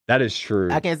Raiders. That is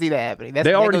true. I can't see that happening.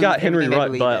 They already got Henry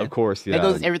Ruggs, but of course, yeah. That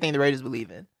goes everything the Raiders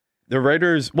believe in. The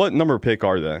Raiders, what number pick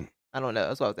are they? I don't know.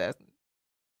 That's what I was asking.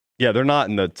 Yeah, they're not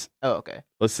in the. Oh, okay.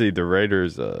 Let's see. The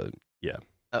Raiders, yeah.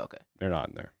 Oh, okay. They're not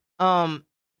in there.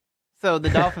 So the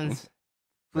Dolphins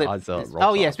flipped.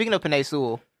 Speaking of Penei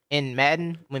Sewell, in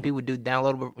Madden, when people do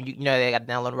downloadable, you know they got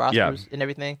download rosters and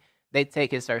everything, they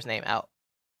take his first name out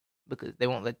because they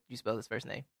won't let you spell his first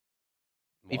name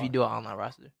if you do an online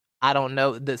roster. I don't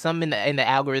know. Some in the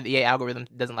algorithm, the algorithm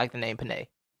doesn't like the name Penei.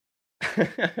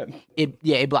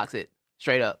 It blocks it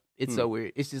straight up. It's so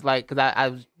weird. It's just like because I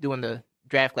was doing the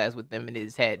draft class with them and it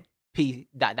just had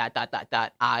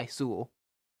P.I. Sewell.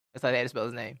 That's how they had to spell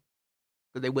his name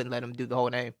because they wouldn't let him do the whole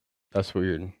name. That's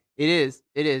weird. It is.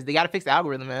 They got to fix the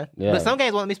algorithm, man. Yeah. But some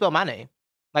games won't let me spell my name.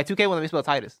 Like 2K won't let me spell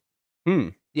Titus.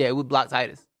 Yeah, it would block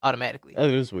Titus automatically. That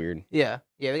is weird. Yeah,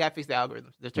 they got to fix the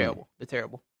algorithms. They're terrible. They're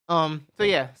terrible.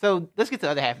 So let's get to the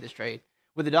other half of this trade.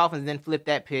 Where the Dolphins then flip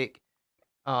that pick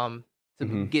to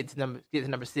get to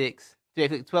number 6. So they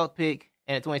took the 12th pick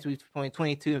and a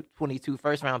 22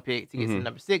 first round pick to get to the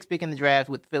number 6 pick in the draft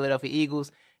with the Philadelphia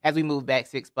Eagles as we move back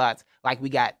 6 spots. Like we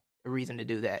got a reason to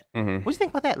do that. What do you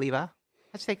think about that, Levi?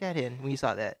 How'd you take that in when you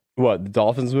saw that? What, the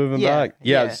Dolphins moving back?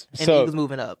 Yeah. And the Eagles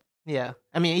moving up. Yeah.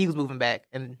 I mean, Eagles moving back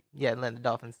and letting the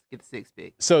Dolphins get the 6th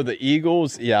pick. So the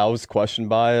Eagles, I was questioned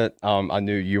by it. I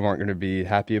knew you weren't going to be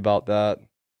happy about that.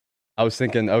 I was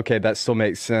thinking, okay, that still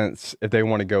makes sense if they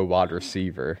want to go wide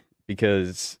receiver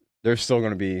because there's still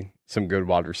going to be some good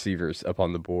wide receivers up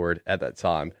on the board at that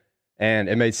time. And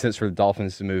it made sense for the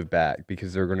Dolphins to move back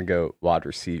because they're going to go wide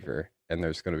receiver and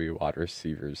there's going to be wide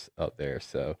receivers up there.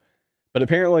 So, but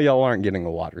apparently y'all aren't getting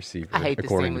a wide receiver. I hate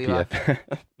this team, Levi.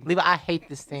 Levi, I hate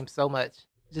this team so much.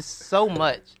 Just so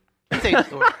much. Let me tell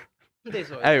you the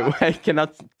story. Hey, wait, can I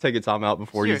take a time out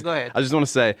before you? Sure, go ahead. I just want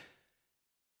to say,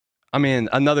 I mean,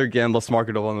 another again, let's mark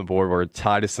it up on the board where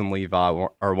Titus and Levi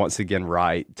are once again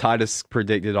right. Titus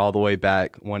predicted all the way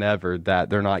back whenever that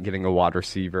they're not getting a wide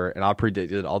receiver, and I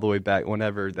predicted all the way back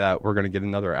whenever that we're going to get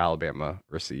another Alabama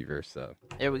receiver. So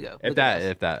there we go. If that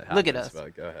happens, look at us.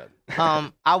 But go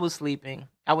ahead. I was sleeping.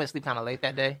 I went to sleep kind of late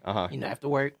that day. After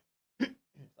work.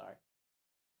 Sorry,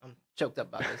 I'm choked up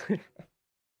about this.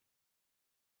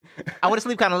 I went to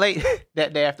sleep kind of late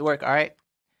that day after work. All right.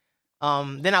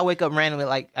 Then I wake up randomly,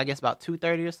 like I guess about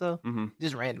 2:30 or so.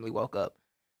 Just randomly woke up,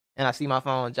 and I see my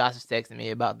phone. Josh is texting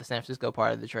me about the San Francisco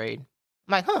part of the trade.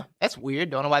 I'm like, that's weird.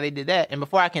 Don't know why they did that. And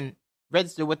before I can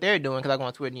register what they're doing, because I go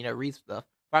on Twitter and read stuff.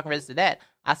 Before I can register that,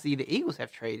 I see the Eagles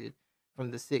have traded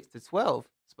from the 6 to 12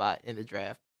 spot in the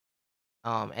draft.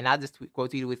 And I just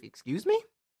quote tweeted with "Excuse me,"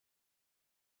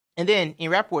 and then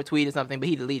Rappaport tweeted something, but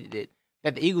he deleted it.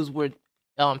 That the Eagles were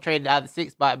traded out of the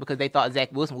 6th spot because they thought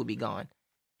Zach Wilson would be gone.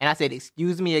 And I said,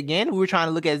 "Excuse me again." We were trying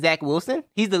to look at Zach Wilson.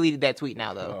 He's deleted that tweet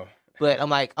now, though. But I'm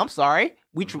like, I'm sorry.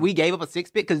 We gave up a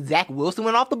 6th pick because Zach Wilson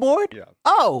went off the board? Yeah.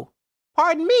 Oh,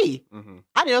 pardon me. I didn't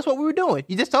know that's what we were doing.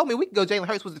 You just told me we could go Jalen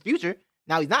Hurts was the future.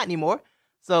 Now he's not anymore.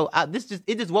 So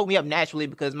it just woke me up naturally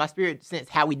because my spirit sensed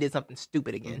how we did something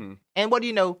stupid again. And what do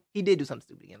you know? He did do something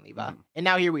stupid again, Levi. And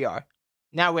now here we are.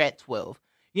 Now we're at 12.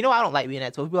 You know, I don't like being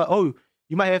at 12. People are like, oh,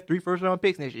 you might have 3 first-round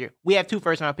picks next year. We have 2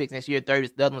 first-round picks next year.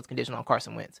 The other one's conditional on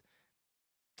Carson Wentz.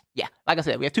 Yeah, like I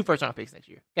said, we have 2 first-round picks next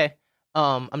year. Okay,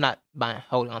 I'm not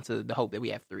holding on to the hope that we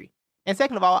have 3. And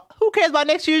second of all, who cares about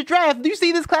next year's draft? Do you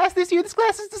see this class this year? This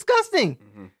class is disgusting.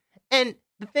 And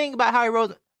the thing about Howie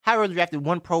Roseman drafted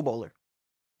 1 Pro Bowler,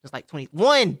 just like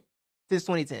 21 since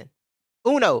 2010.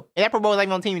 Uno, and that Pro Bowler is not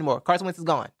even on the team anymore. Carson Wentz is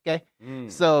gone. Okay,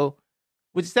 so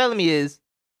what you're telling me is,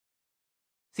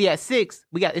 see, at 6,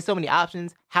 there's so many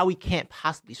options. How we can't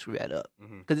possibly screw that up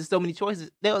because there's so many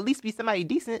choices. There'll at least be somebody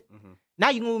decent. Now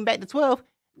you moving back to 12.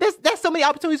 There's so many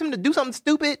opportunities for him to do something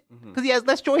stupid because he has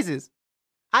less choices.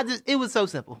 It was so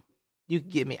simple. You can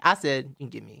get me. I said you can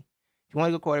get me. If you want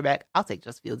to go quarterback, I'll take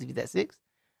Justin Fields if he's at 6.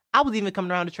 I was even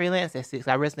coming around to Trey Lance at 6.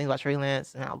 I read things about Trey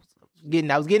Lance, and I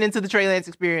was getting into the Trey Lance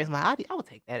experience. I'm like, I would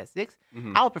take that at 6.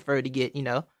 I would prefer to get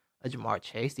a Jamar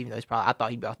I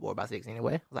thought he'd be off the board by 6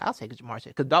 anyway. I was like, I'll take a Jamar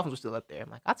Chase because Dolphins were still up there. I'm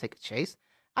like, I'll take a Chase.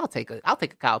 I'll take a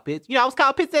Kyle Pitts. You know, I was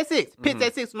Kyle Pitts at 6. Pitts Mhm.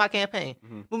 at 6 was my campaign.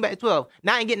 Mhm. Moving back to 12.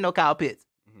 Now I ain't getting no Kyle Pitts.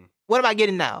 Mhm. What am I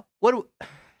getting now?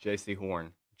 J.C.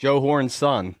 Horn. Joe Horn's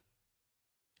son.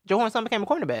 Joe Horn's son became a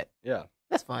cornerback. Yeah.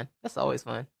 That's fun. That's always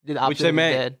fun. Did the Which opposite they of his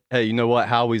may. dad. Hey, you know what?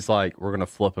 Howie's like, we're gonna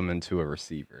flip him into a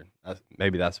receiver.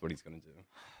 Maybe that's what he's gonna do.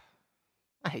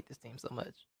 I hate this team so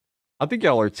much. I think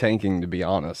y'all are tanking, to be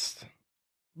honest.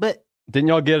 But Didn't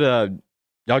y'all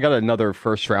got another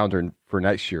first rounder for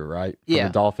next year, right? From Yeah.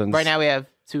 the Dolphins. right now we have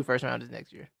 2 first rounders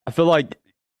next year. I feel like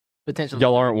Potentially.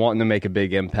 y'all aren't wanting to make a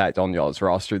big impact on y'all's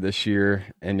roster this year,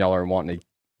 and y'all are wanting to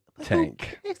But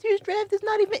tank. Next year's draft is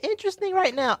not even interesting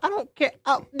right now. I don't care.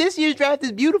 This year's draft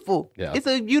is beautiful. Yeah. It's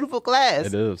a beautiful class.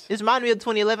 It is. It's reminded me of the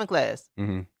 2011 class.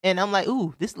 Mm-hmm. And I'm like,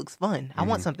 ooh, this looks fun. I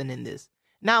want Mhm. something in this.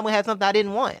 Now I'm gonna have something I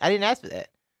didn't want. I didn't ask for that.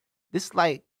 This is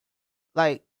like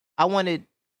I wanted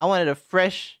a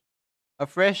fresh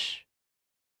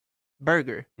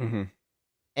burger, Mm-hmm.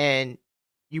 and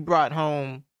you brought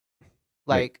home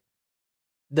like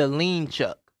the lean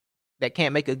chuck that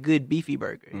can't make a good beefy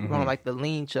burger. You brought home Mhm. like the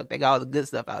lean chuck that got all the good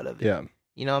stuff out of it. Yeah.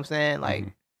 You know what I'm saying? Like,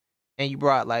 Mhm. and you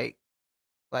brought like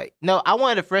no, I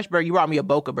wanted a fresh burger. You brought me a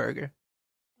Boca burger,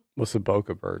 What's a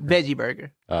Boca burger? veggie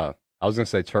burger. I was gonna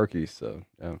say turkey, so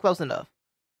yeah. Close enough.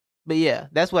 But yeah,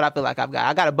 that's what I feel like I've got.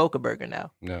 I got a Boca burger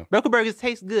now. No. Boca burgers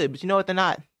taste good, but you know what? They're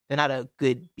not. They're not a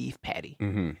good beef patty.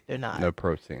 Mm-hmm. They're not. No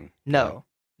protein. No.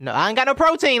 I ain't got no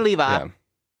protein, Levi. Yeah.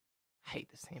 I hate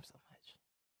this team so much.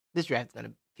 This draft's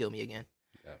gonna kill me again.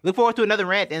 Yeah. Look forward to another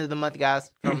rant at the end of the month,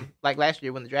 guys. From like last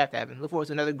year when the draft happened. Look forward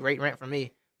to another great rant from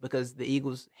me because the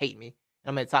Eagles hate me.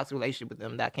 I'm in a toxic relationship with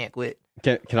them that I can't quit.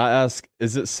 Can I ask?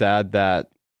 Is it sad that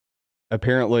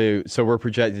apparently, so we're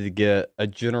projected to get a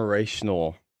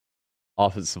generational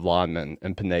offensive lineman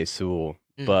in Penei Sewell,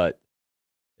 Mm. but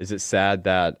is it sad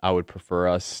that I would prefer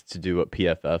us to do what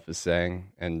PFF is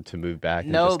saying and to move back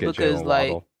and No, just get because, Jalen like,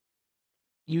 Waddle?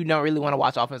 You don't really want to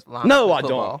watch offensive line. No, I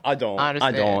football. don't. I don't. I I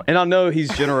understand. don't. And I know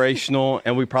he's generational,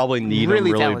 and we probably need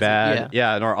Really him really talented, bad.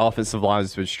 Yeah, and our offensive line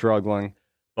has been struggling.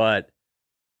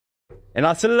 And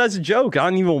I said it as a joke. I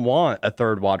don't even want a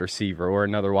third wide receiver or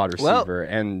another wide Well,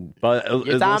 receiver. But it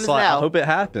your time looks is like now. I hope it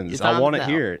happens. Your I time want is to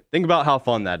now. hear it. Think about how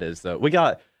fun that is, though. You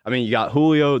got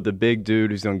Julio, the big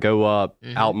dude who's going to go up,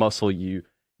 Mhm. out muscle you.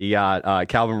 You got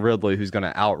Calvin Ridley, who's going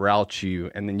to out route you,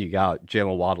 and then you got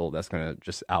Jalen Waddle that's going to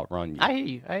just outrun you. I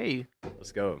hear you.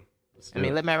 Let's go. I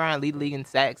mean, let Matt Ryan lead the league in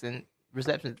sacks and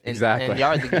receptions and, Exactly. and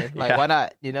yards again. Like, Yeah. why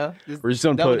not? You know, just We're just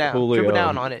going to double put down. Julio Triple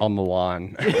down on it. on the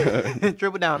line.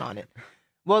 Triple down on it.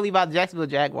 Well, Levi, the Jacksonville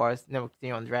Jaguars, never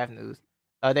continue on the draft news.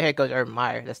 Their head coach, Urban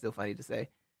Meyer, that's still funny to say.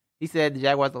 He said the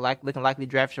Jaguars are looking likely to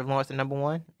draft Trevor Lawrence at number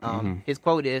 1. Mhm. His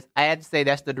quote is, I had to say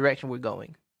that's the direction we're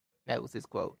going. That was his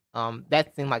quote.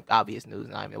 That seemed like obvious news,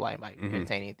 and I mean, why might Mhm.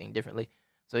 entertain anything differently.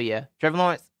 So, yeah, Trevor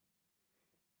Lawrence,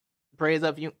 prayers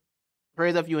up for you.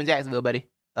 Prayers up for you in Jacksonville, buddy.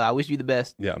 I wish you the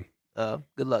best. Yeah.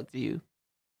 Good luck to you.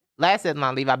 Last set of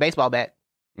my Levi baseball bat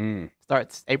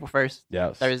starts April 1st,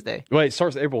 Yes. Thursday. Wait, it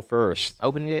starts April 1st.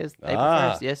 Opening day is April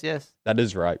Ah. 1st. Yes. That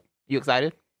is right. You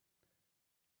excited?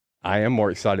 I am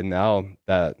more excited now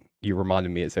that you reminded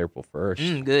me it's April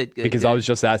 1st. Good. Because I was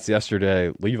just asked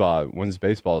yesterday, Levi, when's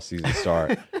baseball season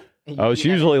start? You Oh, it's got-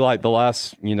 usually like the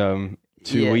last, 2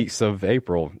 Yeah. weeks of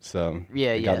April. So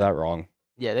Yeah, you got that wrong.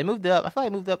 Yeah, they moved up. I feel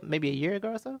like they moved up maybe a year ago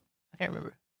or so. I can't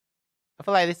remember. I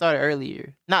feel like they started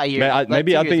earlier. Not a year. like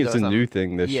Maybe 2 I years think ago it's or a something. new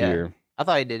thing this Yeah. year. I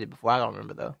thought they did it before. I don't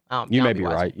remember though. You I may don't be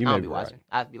watching. right. You I may don't be right. watching.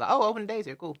 I'd be like, oh, opening days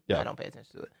here, cool. Yeah. I don't pay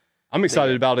attention to it. I'm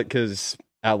excited yeah. about it because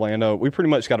Atlanta, we pretty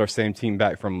much got our same team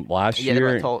back from last Yeah, they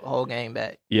year. brought the whole game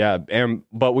back. Yeah,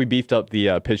 but we beefed up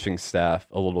the pitching staff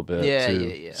a little bit Yeah, too.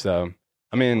 yeah. So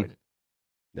I mean, Important.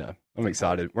 yeah, I'm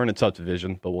excited. We're in a tough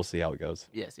division, but we'll see how it goes.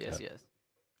 Yes.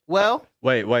 Well,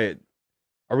 Wait.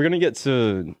 Are we gonna get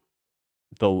to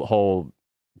the whole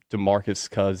Andre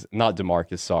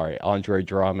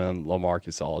Drummond,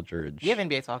 LaMarcus Aldridge? you have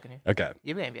NBA talking here. Okay.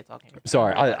 You have NBA talking here.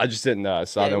 Sorry, I just didn't know,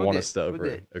 so Yeah, I didn't we're want to good. step We're over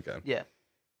it. good. Okay. Yeah.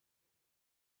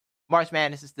 March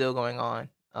Madness is still going on.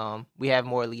 We have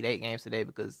more Elite 8 games today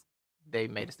because they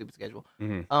made a stupid schedule.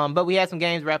 Mhm. But we had some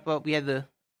games wrap up. We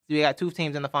got 2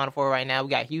 teams in the Final Four right now. We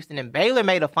got Houston and Baylor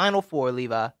made a Final Four,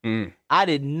 Levi. Mm. I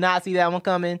did not see that one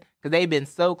coming because they've been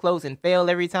so close and failed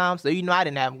every time. So, I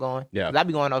didn't have them going. Yeah. 'Cause I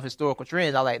be going off historical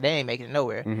trends. I like, they ain't making it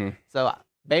nowhere. Mhm. So,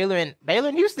 Baylor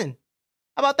and Houston.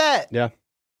 How about that? Yeah.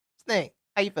 Stink.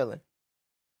 How you feeling?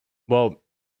 Well,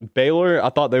 Baylor, I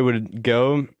thought they would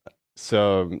go,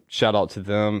 so shout out to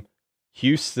them.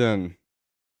 Houston,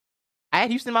 I had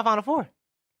Houston in my Final Four.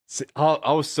 see,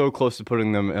 I was so close to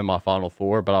putting them in my Final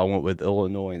Four, but I went with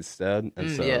Illinois instead, and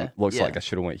so Yeah, it looks yeah. like I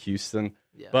should have went Houston.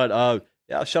 Yeah. But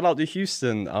Yeah, shout out to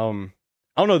Houston. I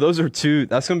don't know. Those are two.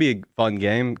 That's gonna be a fun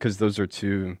game because those are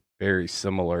two very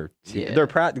similar teams. Yeah. They're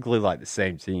practically like the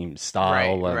same team style.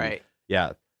 Right, and, right.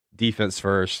 Yeah, defense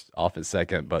first, offense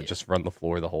second, but Yeah. just run the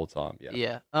floor the whole time.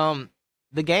 Yeah. Yeah.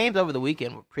 The games over the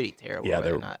weekend were pretty terrible. Yeah, they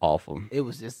were were they not? awful. It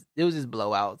was just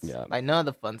blowouts. Yeah. Like none of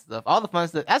the fun stuff. All the fun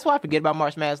stuff. That's why I forget about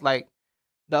March Madness. Like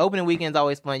the opening weekend's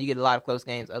always fun. You get a lot of close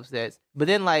games, upsets. But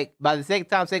then like by the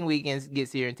second weekend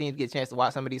gets here and teams get a chance to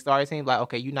watch some of these starter teams, like,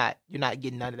 okay, you're not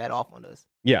getting none of that off on us.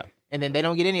 Yeah. And then they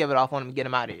don't get any of it off on them and get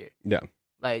them out of here. Yeah.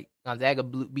 Like Gonzaga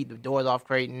beat the doors off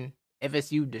Creighton.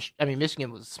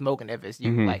 Michigan was smoking FSU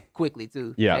Mhm. like quickly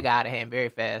too. Yeah. That got out of hand very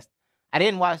fast. I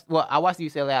watched the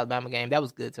UCLA Alabama game. That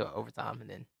was good till overtime, and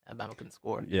then Alabama couldn't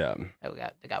score. Yeah.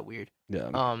 That got weird. Yeah.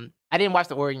 I didn't watch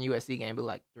the Oregon USC game, but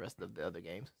like the rest of the other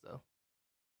games, so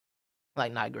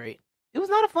like not great. It was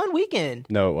not a fun weekend.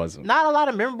 No, it wasn't. Not a lot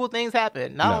of memorable things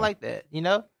happened. Not No. like that, you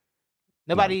know.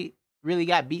 Nobody really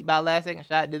got beat by a last second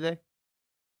shot, did they?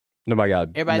 Nobody got.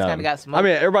 Everybody's no. kind of got smoked.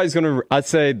 I mean, I'd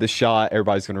say the shot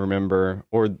everybody's gonna remember,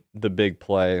 or the big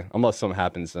play, unless something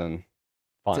happens in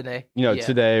today,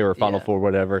 today or Final Yeah. Four,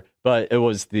 whatever. But it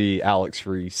was the Alex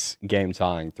Reese game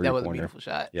tying that was a 3-pointer. beautiful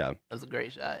shot. Yeah. That was a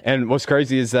great shot. And what's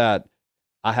crazy is that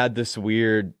I had this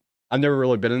weird. I've never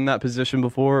really been in that position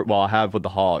before. Well, I have with the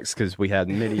Hawks because we had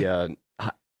many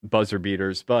buzzer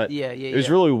beaters, but yeah, it was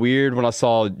really weird when I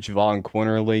saw Javon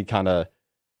Quinterly kind of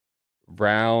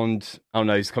round. I don't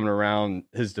know. He's coming around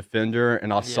his defender,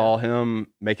 and I saw him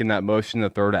making that motion to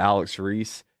throw to Alex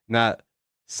Reese. And that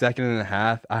second and a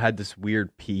half, I had this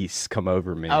weird peace come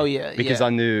over me. Oh yeah, because yeah. I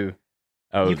knew.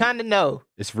 Oh, You kind of know.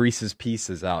 it's Reese's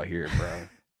Pieces out here, bro.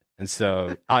 And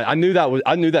so I knew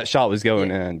that shot was going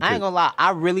in. I ain't gonna lie.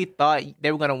 I really thought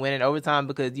they were gonna win in overtime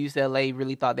because UCLA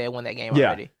really thought they had won that game Yeah.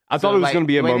 already. I thought it was like, going to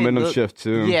be a the way they momentum look- shift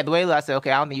too. Yeah, the way I said, okay,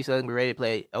 I don't think UCLA gonna be ready to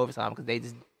play overtime because they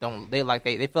just don't. They feel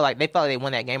like they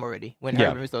won that game already when Yeah.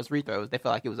 Herbert missed those free throws. They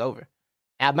felt like it was over.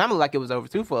 Alabama looked like it was over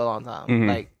too for a long time.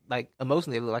 Mhm. Like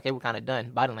emotionally, it looked like they were kind of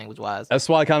done body language wise. That's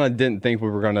why I kind of didn't think we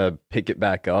were going to pick it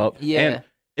back up. Yeah. And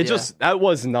it just, that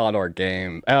was not our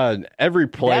game. Every That was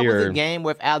player. a game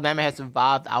where if Alabama had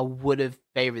survived, I would have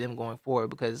favored them going forward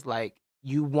because like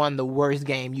you won the worst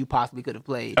game you possibly could have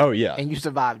played. Oh, yeah. And you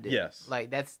survived it. Yes. Like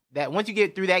that's that. Once you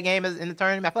get through that game in the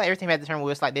tournament, I feel like every team had the tournament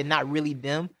where it's like they're not really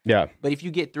them. Yeah. But if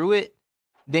you get through it,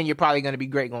 then you're probably going to be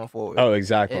great going forward. Oh,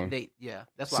 exactly.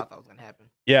 That's what I thought was going to happen.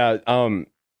 Yeah.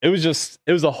 It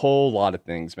was a whole lot of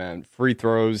things, man. Free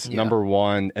throws, Yeah. number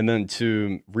one, and then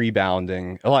two,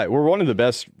 rebounding. Like, we're one of the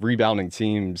best rebounding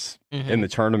teams Mm-hmm. in the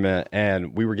tournament,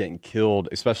 and we were getting killed,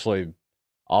 especially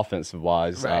offensive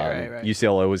wise. Right.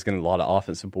 UCLA was getting a lot of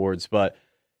offensive boards, but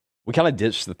we kind of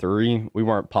ditched the three. We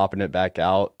weren't popping it back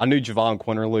out. I knew Javon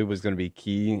Quinterly was going to be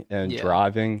key in Yeah.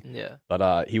 driving, Yeah.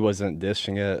 but he wasn't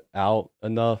dishing it out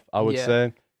enough, I would Yeah.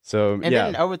 say. So, And yeah. then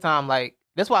in overtime, like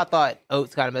that's why I thought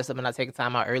Oates kind of messed up and not taking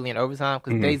time out early in overtime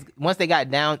because once they got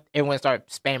down, everyone started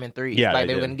spamming threes. Yeah, like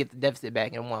they they were did. going to get the deficit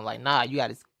back and one. Like, nah, you got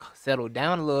to settle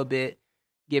down a little bit,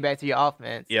 get back to your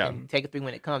offense, Yeah. and take a three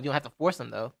when it comes. You don't have to force them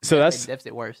though. So You have to that's- make the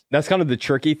deficit worse. That's kind of the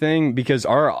tricky thing because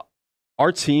our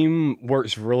team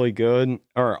works really good.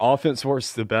 Our offense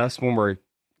works the best when we're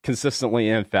consistently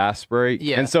in fast break.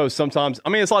 Yeah. And so sometimes, I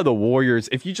mean, it's like the Warriors.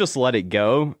 If you just let it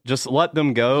go, just let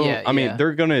them go. Yeah, I mean, yeah.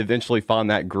 they're going to eventually find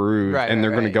that groove Right, and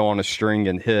they're going to right. go on a string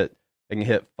and they can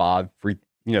hit 5 free,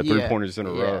 Yeah, 3-pointers in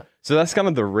a yeah. row. So that's kind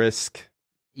of the risk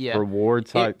Yeah. reward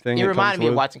type thing. It reminded me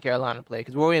of with. watching Carolina play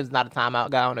because Roy is not a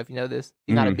timeout guy. I don't know if you know this.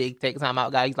 He's not a Mhm. big take a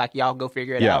timeout guy. He's like, y'all go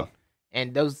figure it Yeah. out.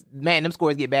 And them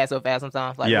scores get bad so fast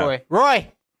sometimes. Like, Yeah.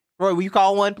 Roy, will you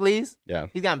call one, please? Yeah.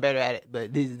 He's gotten better at it,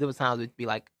 but there was times it'd be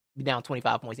like, be down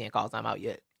 25 points, he ain't call timeout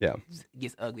yet. Yeah. It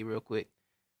gets ugly real quick.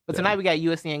 But Yeah. tonight we got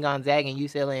USC and Gonzaga and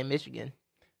UCLA and Michigan.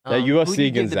 Yeah, Who USC do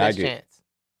you give the best Gonzaga. chance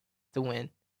to win?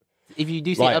 If you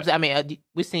do see Like- an upset, I mean, do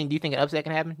you think an upset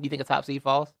can happen? Do you think a top seed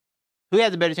falls? Who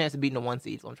has a better chance of beating the one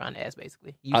seed? So I'm trying to ask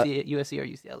basically. USC or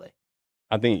UCLA?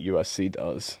 I think USC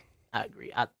does. I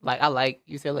agree. I like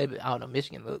UCLA, but I don't know.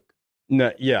 Michigan look.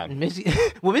 No, yeah. Michigan.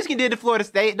 What Michigan did to Florida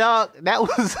State, dog, that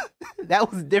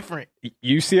was different.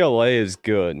 UCLA is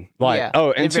good. Like, Yeah,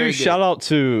 and they're two, very good. shout out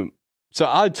to. So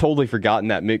I had totally forgotten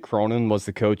that Mick Cronin was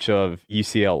the coach of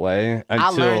UCLA. I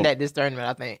learned that this tournament.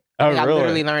 I think. Oh, I really?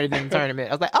 literally learned it in the tournament.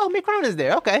 I was like, oh, Mick Cronin's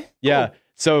there. Okay. Yeah. cool.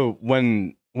 So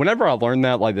whenever I learned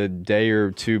that, like the day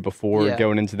or two before Yeah.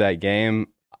 going into that game,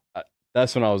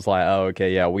 that's when I was like, oh,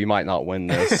 okay, yeah, we might not win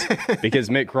this because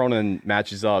Mick Cronin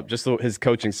matches up. Just his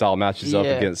coaching style matches up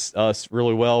Yeah. against us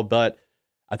really well. But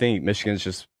I think Michigan's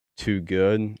just too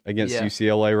good against Yeah.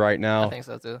 UCLA right now. I think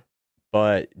so too.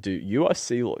 But dude,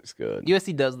 USC looks good.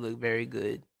 USC does look very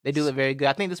good. They do look very good.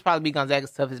 I think this will probably be Gonzaga's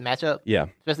toughest matchup, Yeah.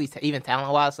 especially even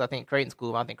talent-wise. So I think Creighton's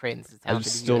cool. I think Creighton's as I talented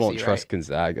just as still don't USC, trust right?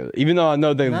 Gonzaga, even though I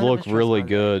know they None of look us trust really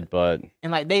Gonzaga. good. But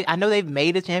And like I know they've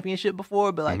made a championship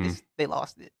before, but like Mhm. they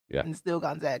lost it. Yeah. And it's still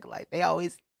Gonzaga. Like they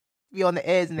always be on the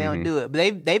edge and they don't Mhm. do it.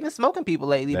 But they've been smoking people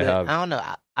lately. They But have. I don't know.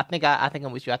 I think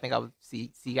I'm with you. I think I would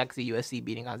see I could see USC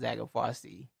beating Gonzaga before I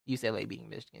see UCLA beating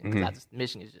Michigan because Mhm.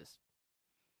 Michigan is just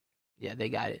they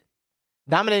got it.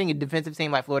 Dominating a defensive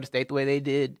team like Florida State the way they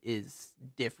did is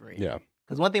different. yeah,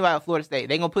 Because one thing about Florida State,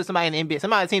 they're gonna put somebody in the NBA.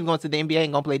 Somebody on the team's going to the NBA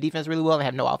and gonna play defense really well and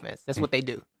have no offense. That's what they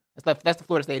do. That's the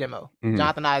Florida State MO. Mhm.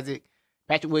 Jonathan Isaac,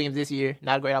 Patrick Williams this year,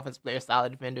 not a great offensive player,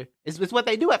 solid defender. It's what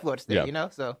they do at Florida State, Yeah. you know.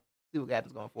 So see what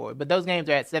happens going forward. But those games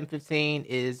are at 7:15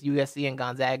 is USC and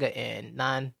Gonzaga, and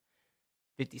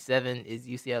 9:57 is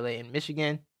UCLA and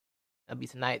Michigan. That'll be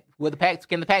tonight. Can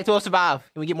the Pac-12 survive?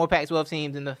 Can we get more Pac-12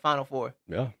 teams in the Final Four?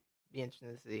 yeah. Be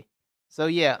interesting to see. So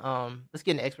yeah, let's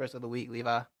get into experts of the week,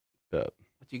 Levi. Bet.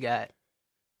 What you got?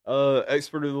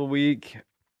 Expert of the week.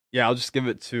 Yeah, I'll just give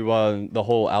it to the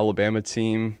whole Alabama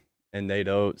team and Nate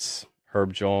Oates,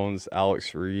 Herb Jones,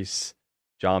 Alex Reese,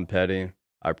 John Petty.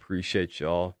 I appreciate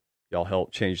y'all. Y'all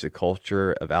helped change the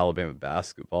culture of Alabama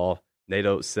basketball. Nate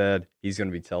Oates said he's going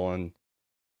to be telling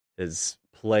his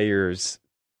players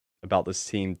about this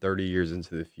team 30 years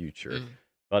into the future.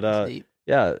 But That's deep.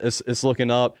 yeah, it's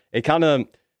looking up. It kind of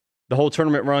the whole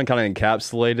tournament run kind of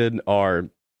encapsulated our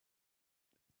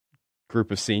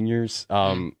group of seniors.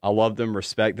 I love them,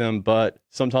 respect them, but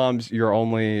sometimes you're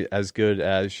only as good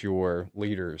as your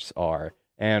leaders are,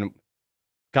 and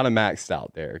kind of maxed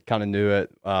out there. Kind of knew it.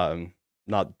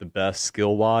 Not the best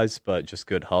skill wise, but just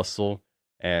good hustle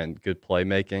and good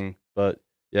playmaking. But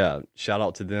yeah, shout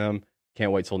out to them.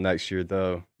 Can't wait till next year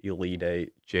though. Elite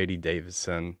Eight, JD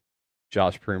Davison,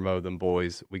 Josh Primo, them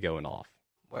boys, we going off.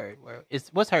 Word.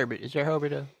 What's Herbert? Is your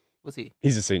Herbert what's he?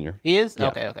 He's a senior. He is? Yeah.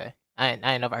 Okay. I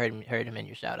didn't know if I heard him in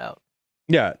your shout out.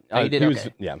 Yeah, Oh, you did? he Okay. was.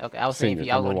 Yeah, Okay. I was saying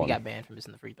senior, I was number wondering if he one. got banned from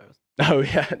missing the free throws. Oh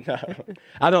yeah, no,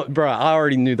 I don't, bro. I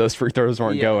already knew those free throws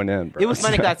weren't Yeah. going in, bro. It was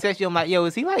funny because I texted you, I'm like, yo,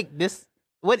 is he like this?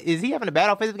 What is he having a bad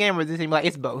offensive game or is this him like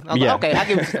it's both? I was Yeah. like, okay, I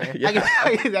get what you're saying. Yeah.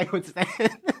 I get exactly what you're saying.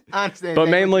 I understand. But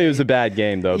exactly mainly what it was a bad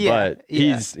game though. Yeah, But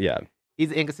yeah. he's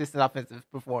an inconsistent offensive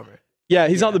performer. not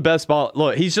Yeah. the best ball.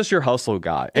 Look, he's just your hustle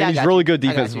guy, Yeah, I and he's got really you. good I got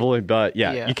you. defensively. But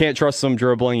Yeah. you can't trust him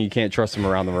dribbling. You can't trust him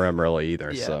around the rim really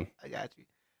either. Yeah, So I got you.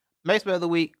 Expert of the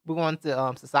week, we're going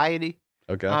to Society.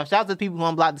 okay, Shout out to the people who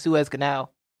unblocked the Suez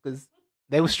Canal because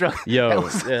they were struggling. yo, That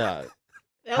was- yeah.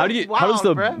 that How was how does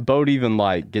the wild, bruh. boat even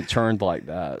like get turned like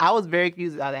that? I was very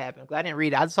confused how that happened because I didn't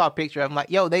read it. I just saw a picture. I'm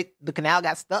like, yo, the canal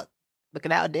got stuck. The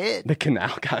canal dead. The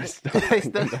canal got stuck.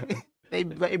 they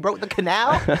broke the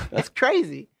canal. It's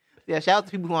crazy. Yeah, shout out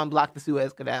to people who unblocked the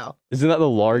Suez Canal. Isn't that the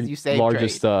You saved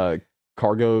largest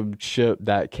cargo ship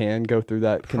that can go through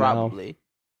that canal? Probably.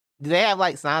 Do they have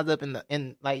like signs up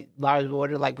in like large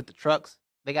water, like with the trucks?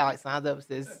 They got like signs up that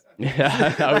says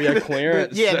Yeah. Oh yeah,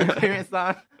 clearance. Yeah, the clearance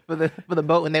sign for the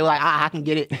boat, and they were like, I can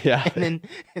get it. Yeah. And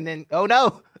then oh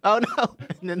no,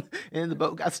 and then the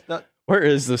boat got stuck. Where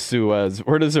is the Suez?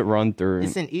 Where does it run through?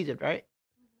 It's in Egypt, right?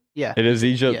 Yeah. It is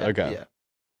Egypt. Yeah, Okay. Yeah.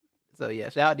 So yeah,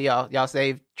 shout out to y'all. Y'all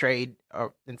saved trade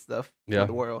and stuff Yeah. for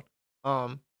the world.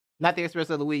 Not the express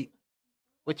of the week.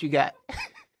 What you got?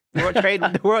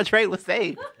 The world trade was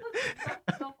saved.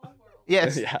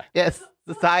 Yes. Yeah. Yes.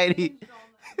 Society.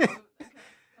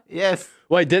 Yes.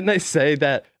 Wait, didn't they say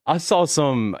that? I saw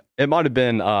some. It might have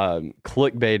been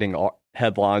clickbaiting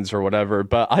headlines or whatever,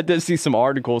 but I did see some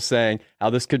articles saying how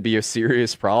this could be a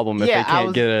serious problem if they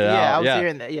can't get it out. I was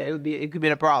hearing that. Yeah, it could be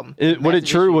a problem. Would it Massive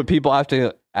true? issue. Would people have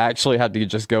to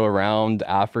just go around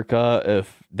Africa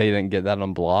if they didn't get that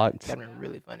unblocked? That'd been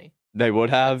really funny. They would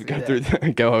have see go that.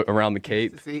 through, go around the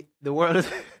Cape. See, the world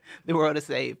is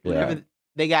saved. Yeah. Whatever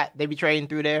they be trading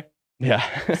through there. Yeah,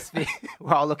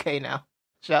 We're all okay now.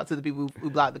 Shout out to the people who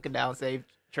blocked the canal and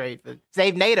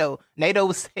saved NATO. NATO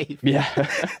was safe. yeah.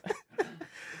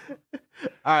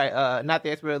 All right, not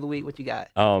the expert of the week. What you got?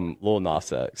 Lil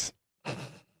Nas X.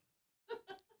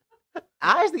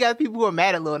 I actually got people who are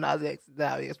mad at Lil Nas X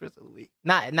now the expert of the week.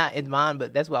 Not in mine,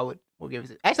 but that's what I would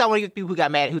give it. Actually, I want to give people who got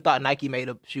mad who thought Nike made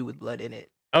a shoe with blood in it.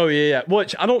 Oh yeah.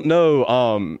 Which I don't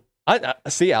know. I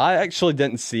see. I actually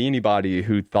didn't see anybody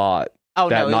who thought Oh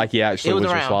that no, Nike actually it was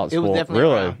was around. responsible. It was definitely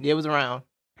really? around. Yeah, it was around.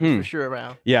 For sure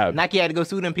around. Yeah, Nike had to go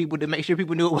sue them people to make sure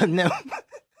people knew it wasn't them.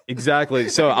 exactly.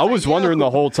 So I was wondering the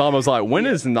whole time. I was like, when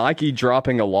is Nike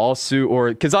dropping a lawsuit? Or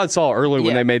because I saw earlier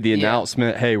when Yeah, they made the yeah.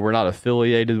 announcement, hey, we're not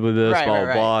affiliated with this, Right, blah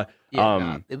right, blah right. blah.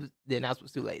 Yeah, nah, the announcement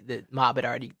was too late. The mob had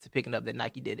already picking up that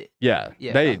Nike did it. Yeah,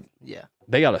 Yeah,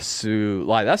 they got to sue.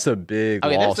 Like that's a big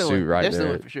okay, lawsuit right they're there.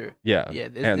 suing for sure. Yeah, Yeah,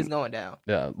 and it's going down.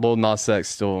 yeah, Lil Nas X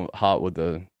still hot with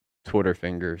the Twitter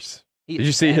fingers. He's Did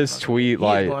you see bad his on Twitter. tweet? He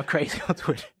Like is going crazy on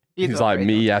Twitter. he's going like crazy on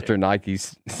me Twitter. after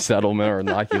Nike's settlement or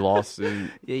Nike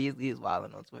lawsuit. Yeah, he's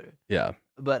wilding on Twitter. Yeah,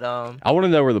 But I want to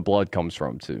know where the blood comes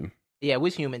from too. yeah,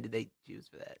 which human did they choose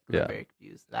for that? 'Cause Yeah. I'm very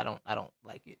confused. I don't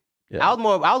like it. Yeah, I was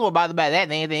more bothered by that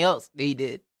than anything else that he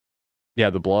did. yeah,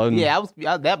 the blood. Yeah,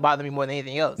 that bothered me more than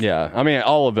anything else. yeah. I mean,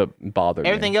 all of it bothered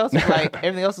Everything me. else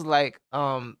was like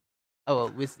oh,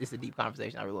 well, it's a deep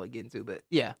conversation I really want to get into, but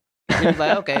yeah. It was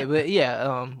like, okay, but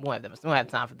yeah, we won't have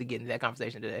time to get into that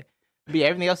conversation today. But yeah,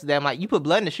 everything else is that I'm like, you put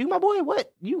blood in the shoe, my boy?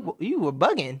 What? You were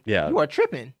bugging. Yeah. You are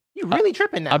tripping. You really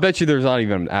tripping now. I bet you there's not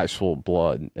even actual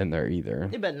blood in there either.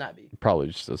 It better not be. Probably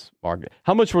just this market.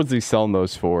 How much was he selling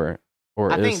those for?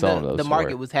 Or I is think selling those the for?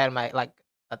 market was had like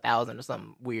 1,000 or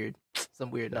some weird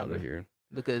Out number of here.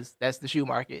 because that's the shoe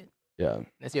market. Yeah.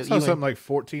 That's your, So something like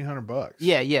 $1,400.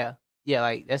 yeah.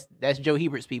 Like that's Joe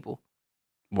Hebert's people.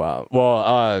 Wow.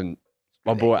 Well,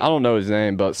 my boy, I don't know his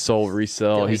name, but Soul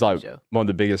Resell. Joe He's Heber's like Joe. one of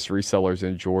the biggest resellers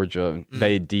in Georgia.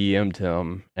 They DM'd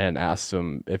him and asked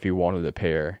him if he wanted a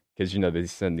pair because they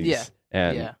send these. Yeah.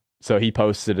 And Yeah. so he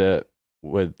posted it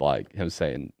with like him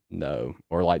saying no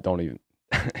or like don't even.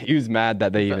 He was mad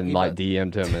that they He even fu- like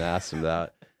DM'd him and asked him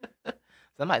that.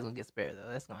 Somebody's gonna get spared though.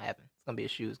 That's gonna happen. It's gonna be a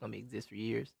shoe. It's gonna exist for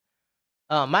years.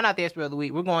 My not the expert of the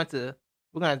week. We're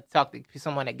gonna talk to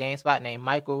someone at GameSpot named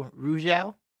Michael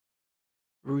Rougeau.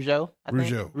 I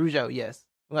think. Rougeau. Rougeau, yes.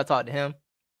 We're gonna talk to him.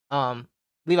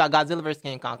 Levi, Godzilla vs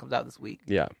King Kong comes out this week.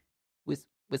 Yeah. Which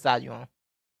side you on?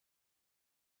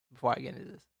 Before I get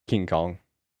into this, King Kong.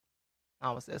 I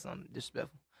almost said something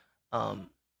disrespectful.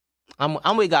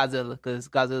 I'm with Godzilla because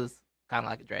Godzilla's kind of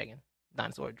like a dragon,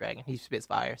 dinosaur dragon. He spits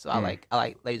fire, so I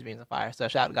like laser beams and fire. So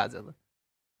shout out to Godzilla.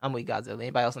 I'm with Godzilla.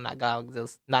 Anybody else not on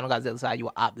Godzilla's side, you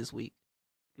will opt this week.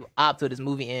 You will opt till this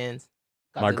movie ends.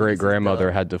 My Godzilla great grandmother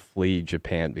gets had to flee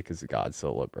Japan because of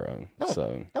Godzilla, bro. No.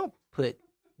 So Don't put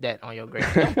that on your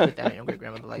don't put that on your great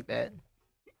grandmother like that.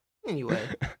 Anyway,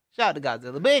 shout out to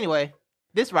Godzilla. But anyway,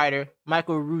 this writer,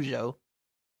 Michael Rougeau,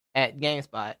 at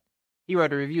GameSpot, he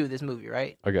wrote a review of this movie,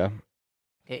 right? okay.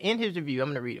 Okay, in his review, I'm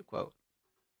gonna read a quote.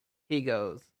 He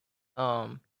goes,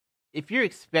 if you're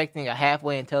expecting a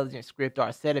halfway intelligent script or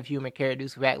a set of human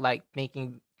characters who act like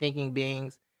thinking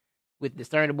beings with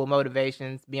discernible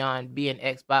motivations beyond being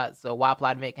Xbox, so why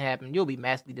plot make it happen, you'll be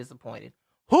massively disappointed.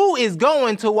 Who is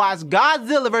going to watch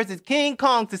Godzilla versus King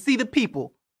Kong to see the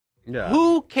people? Yeah.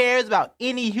 Who cares about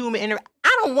any human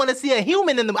I don't want to see a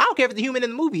human in the. I don't care if it's a human in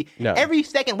the movie. No. Every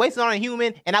second wasted on a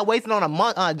human, and I wasted on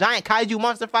a giant kaiju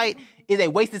monster fight is a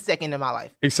wasted second in my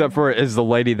life. Except for is the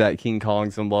lady that King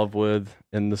Kong's in love with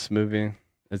in this movie?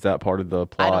 Is that part of the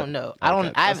plot? I don't know. I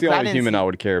don't. That's the only human I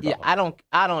would care about. Yeah,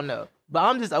 I don't know. But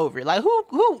I'm just over it. Like who?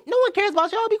 No one cares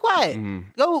about y'all. Be quiet.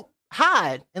 Mhm. Go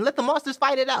hide and let the monsters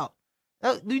fight it out.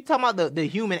 You talking about the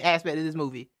human aspect of this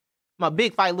movie? My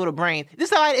big fight, little brain.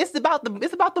 It's about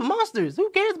the monsters. Who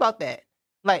cares about that?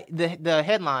 Like the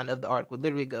headline of the article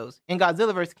literally goes, in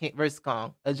Godzilla versus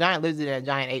Kong, a giant lizard and a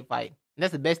giant ape fight. And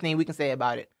that's the best thing we can say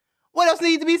about it. What else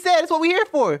needs to be said? That's what we're here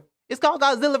for. It's called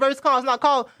Godzilla versus Kong. It's not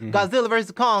called Godzilla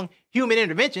versus Kong, human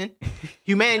intervention.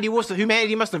 Humanity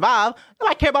must survive.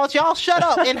 Nobody care about y'all. Shut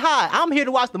up and hide. I'm here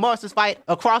to watch the monsters fight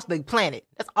across the planet.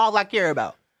 That's all I care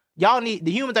about. The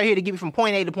humans are here to get me from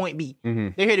point A to point B.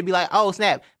 Mhm. They're here to be like, oh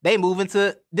snap, they moving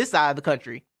to this side of the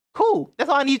country. Cool. That's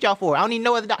all I need y'all for. I don't need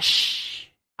no other shh.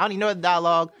 I don't need no other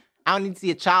dialogue. I don't need to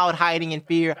see a child hiding in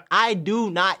fear. I do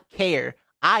not care.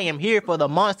 I am here for the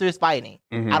monsters fighting.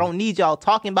 Mhm. I don't need y'all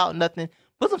talking about nothing.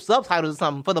 Put some subtitles or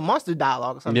something for the monster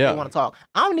dialogue or something if Yeah. you want to talk.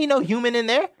 I don't need no human in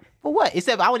there. For what?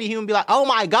 Except I want a human to be like, oh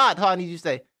my God. That's all I need you to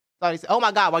say. That's all I need to say. Oh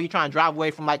my God, while you're trying to drive away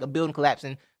from like a building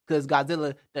collapsing because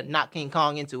Godzilla knocked King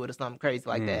Kong into it or something crazy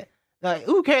like that. Like,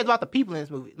 who cares about the people in this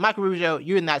movie? Michael Rougeau,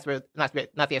 you're not the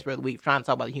expert of the week, trying to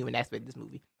talk about the human aspect of this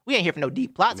movie. We ain't here for no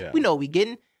deep plots. Yeah. We know what we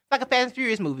getting. It's like a Fast and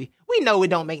Furious movie. We know it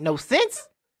don't make no sense.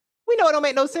 We know it don't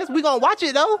make no sense. We gonna watch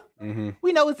it though. Mhm.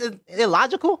 We know it's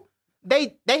illogical.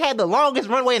 They had the longest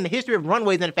runway in the history of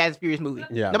runways in the Fast and Furious movie.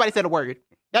 Yeah. Nobody said a word.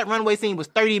 That runway scene was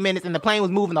 30 minutes and the plane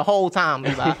was moving the whole time,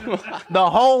 Levi. The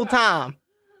whole time.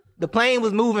 The plane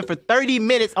was moving for 30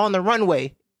 minutes on the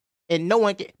runway and no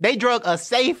one they drug a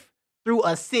safe through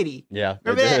a city. Yeah.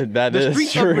 Remember that? That the is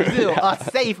streets true. of Brazil, Yeah. a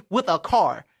safe with a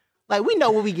car. Like, we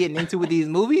know what we getting into with these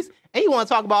movies. And you want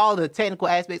to talk about all the technical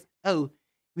aspects. Oh,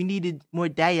 we needed more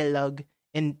dialogue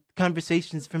and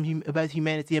conversations from about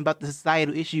humanity and about the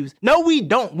societal issues. No, we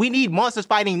don't. We need monsters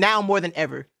fighting now more than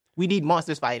ever. We need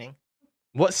monsters fighting.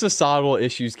 What societal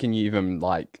issues can you even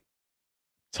like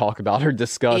talk about or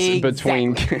discuss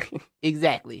between?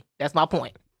 Exactly. That's my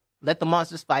point. Let the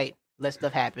monsters fight. Let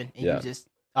stuff happen, and Yeah. you just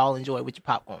all enjoy it with your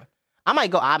popcorn. I might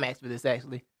go IMAX for this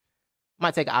actually. I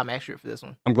might take an IMAX trip for this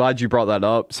one. I'm glad you brought that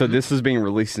up. So this is being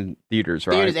released in theaters,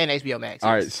 right? Theaters and HBO Max.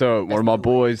 All right, yes. so one of my the way.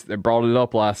 boys, they brought it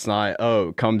up last night.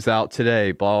 Oh, comes out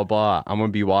today, blah, blah, blah. I'm going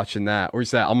to be watching that. Or he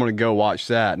said, I'm going to go watch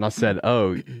that. And I said,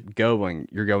 oh, you're going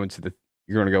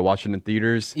to go watch it in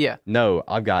theaters? Yeah. No,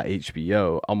 I've got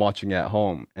HBO. I'm watching it at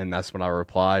home. And that's when I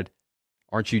replied,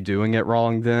 aren't you doing it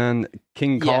wrong then?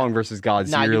 King Yeah. Kong versus Nah,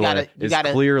 Godzilla you is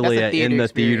gotta- clearly that's a in theater the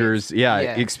theaters Yeah.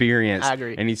 experience. I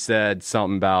agree. And he said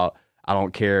something about, I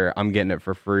don't care. I'm getting it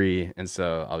for free. And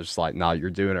so I was just like, nah, you're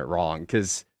doing it wrong.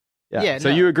 Because, Yeah, so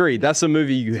no. you agree. That's a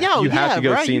movie you have to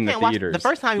go bro, see you in the can't watch- theaters. The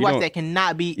first time you watch that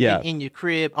cannot be in your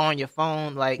crib, on your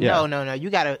phone. Like, Yeah. no. You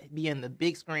got to be in the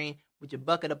big screen with your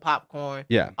bucket of popcorn,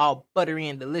 Yeah. all buttery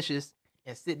and delicious,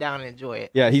 and sit down and enjoy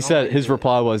it. Yeah, he It's said only his good.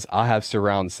 reply was, I have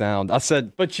surround sound. I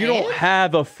said, but you don't And?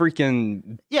 have a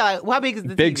freaking Yeah, like, how big is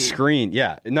the big TV? screen.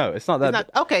 Yeah, no, it's not that.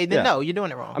 It's not, okay, then yeah. no, you're doing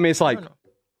it wrong. I mean, it's like No.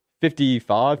 50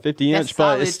 That's inch,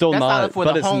 but it's still that's not. solid for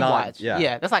But the it's home not. watch.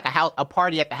 Yeah. That's like a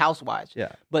party at the house watch.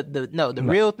 Yeah. But the No.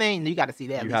 real thing, you got to see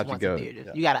that at You least have to once go, in theaters.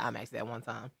 yeah. You got to IMAX that one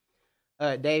time.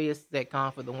 Davis said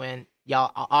Kong for the win.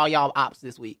 Y'all, all y'all ops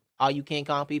this week. All you King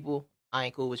Kong people, I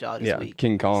ain't cool with y'all this Yeah, week.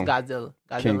 King Kong. It's Godzilla.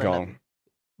 King and Kong. nothing.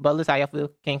 Butlers, how y'all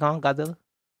feel? King Kong, Godzilla?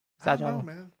 I don't know,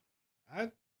 man.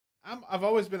 I've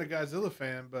always been a Godzilla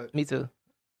fan, but Me too.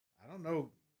 I don't know.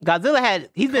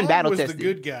 He's been Kong battle was tested. the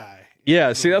good guy.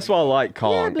 Yeah, see, that's why I like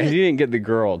Kong. but- And he didn't get the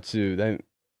girl too.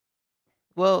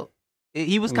 Well,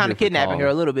 he was I'm kind here of for kidnapping her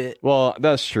Kong. a little bit, Well,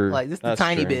 that's true. Like, just a That's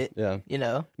tiny true. bit. Yeah, you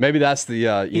know. maybe that's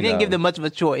the. He didn't give them much of a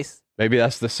choice. Maybe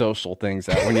that's the social things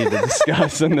that we need to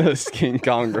discuss in this King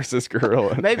Kong versus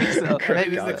Gorilla. Maybe so.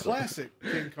 Maybe It's the so. classic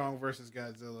King Kong versus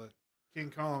Godzilla.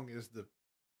 King Kong is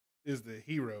the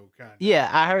hero kind of. Yeah,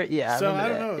 I heard. Yeah, So remember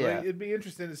I don't that. know. Yeah, Like, it'd be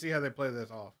interesting to see how they play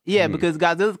this off. yeah, Mhm. because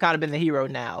Godzilla's kind of been the hero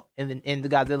now in the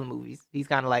Godzilla movies. He's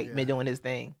kind of like Yeah. been doing his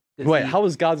thing. 'Cause Wait, he- how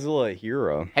is Godzilla a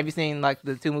hero? have you seen like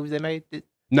the two movies they made?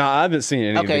 No, I haven't seen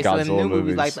any Okay, of the so Godzilla in the new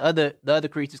movies. movies, like the other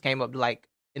creatures came up to like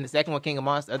in the second one, King of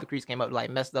Monsters, other creatures came up to like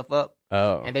mess stuff up,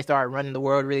 oh, and they started running the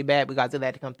world really bad. But Godzilla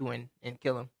had to come through and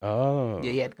kill him. oh,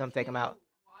 Yeah, he had to come take him out.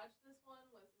 Watch this one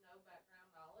with no background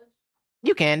knowledge.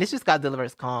 You can. It's just Godzilla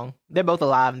versus Kong. They're both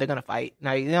alive and they're gonna fight.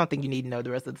 Now, I don't think you need to know the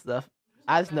rest of the stuff.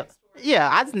 I just know. Yeah,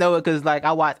 I just know it because like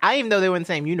I didn't even know they were in the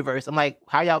same universe. I'm like,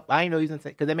 how y'all? I didn't know he was in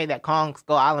because they made that Kong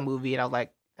Skull Island movie, and I was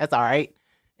like, that's all right.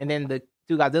 And then the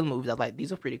two Godzilla movies, I was like,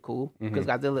 these are pretty cool because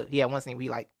Godzilla, he had one scene where he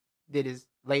like did his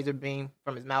laser beam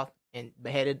from his mouth and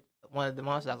beheaded one of the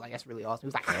monsters. I was like, that's really awesome. He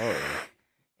was like, Oh.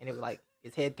 and it was like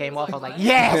his head came off. I was like,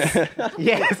 yes,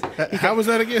 yes. How was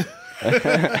that again?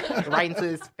 Right into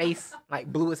his face,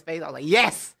 like blew his face. I was like,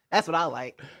 yes, that's what I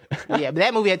like. Yeah, but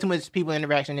that movie had too much people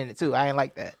interaction in it too. I ain't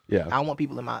like that. yeah. I don't want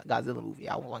people in my Godzilla movie.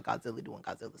 I want Godzilla doing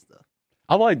Godzilla stuff.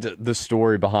 I liked the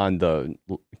story behind the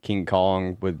King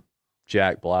Kong with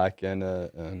Jack Black in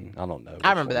it, and I don't know. I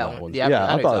remember that one. was. Yeah, I know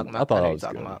what you're talking about. I thought know that what was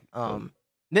you're good. talking about.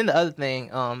 Then the other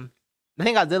thing, I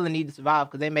think Godzilla need to survive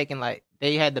because they making like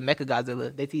they had the Mecha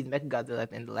Godzilla. They teased Mecha Godzilla at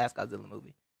the end of the last Godzilla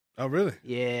movie. Oh, really?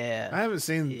 Yeah, I haven't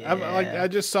seen. Yeah. I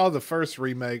just saw the first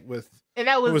remake with. and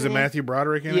that was Was it Matthew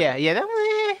Broderick in it? Yeah, that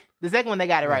was the second one. They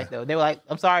got it right Yeah. though. They were like,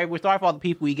 "I'm sorry, we're sorry for all the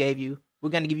people we gave you. We're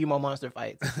gonna give you more monster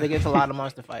fights." They gave us a lot of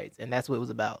monster fights, and that's what it was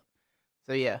about.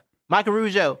 So yeah, Michael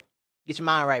Rougeau, get your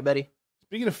mind right, buddy.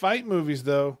 Speaking of fight movies,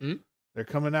 though, Hmm? they're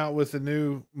coming out with a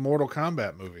new Mortal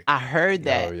Kombat movie. I heard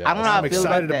that. Oh, yeah. I don't know how I'm I feel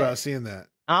excited about that. about seeing that.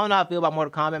 I don't know how I feel about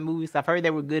Mortal Kombat movies. I've heard they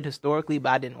were good historically, but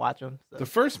I didn't watch them. So. The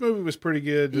first movie was pretty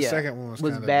good. The Yeah. second one was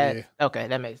was kind of bad. Okay,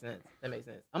 that makes sense. I'm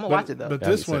gonna watch it though. But Yeah,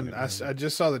 this the one, second I one.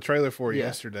 just saw the trailer for it Yeah.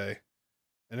 yesterday,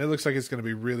 and it looks like it's going to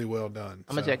be really well done.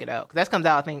 I'm gonna check it out because that comes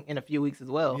out I think in a few weeks as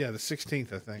well. Yeah, the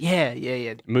 16th, I think.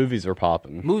 Yeah. Movies are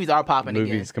popping. Movies are popping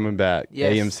Movies coming back.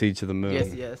 Yes. AMC to the moon.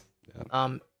 again. Yes.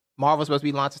 Yeah. Marvel's supposed to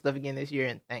be launching stuff again this year,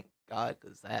 and thank God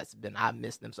because I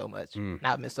missed them so much. Mm.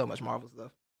 I've missed so much Marvel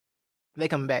stuff. They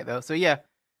coming back though, so yeah.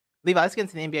 Levi, let's get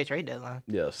into the NBA trade deadline.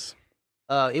 Yes.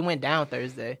 It went down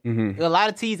Thursday. Mm-hmm. A lot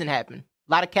of teasing happened.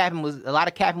 A lot of capping was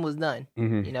done.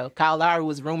 Mm-hmm. You know, Kyle Lowry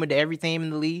was rumored to every team in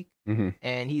the league, Mm-hmm.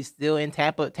 and he's still in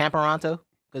Tampa-Toronto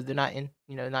because they're not in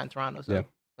Toronto. So Yeah.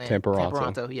 playing Tampa-Toronto.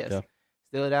 Tampa-Toronto, yes, Yeah.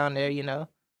 still down there. You know,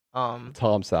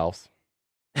 Tom's house.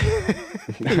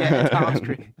 yeah, Tom's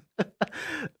Creek.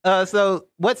 So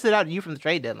what stood out to you from the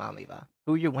trade deadline, Levi?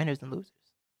 Who are your winners and losers?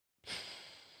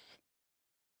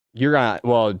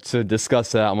 To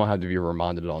discuss that, I'm gonna have to be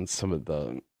reminded on some of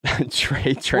the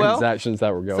trade transactions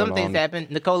that were going Some on. things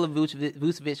happened. Nikola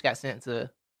Vucevic got sent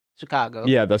to Chicago.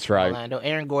 Yeah, that's right. Orlando.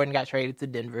 Aaron Gordon got traded to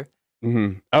Denver.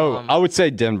 Mm-hmm. Oh, I would say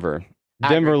Denver.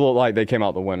 Denver looked like they came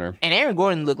out the winner. And Aaron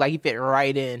Gordon looked like he fit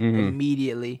right in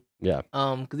immediately. Yeah.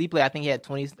 Because he played, I think he had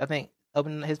 20,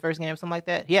 open his first game, something like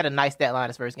that. He had a nice stat line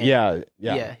his first game.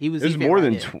 Yeah. He was. It was he fit more right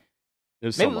than. in.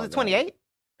 Maybe was it 28?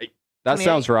 That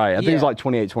sounds right. I think it was like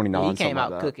 28, 29. He came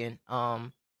out cooking.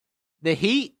 The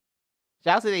Heat.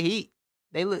 Shout out to the Heat.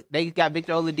 They got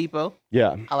Victor Oladipo.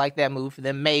 Yeah, I like that move for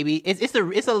them. Maybe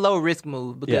it's a low risk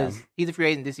move because he's a free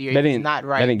agent this year. He's not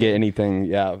right. They didn't get anything.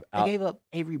 Yeah, they gave up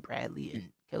Avery Bradley and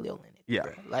Kelly Olynyk. Yeah,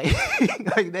 bro.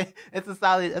 It's a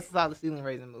solid ceiling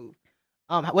raising move.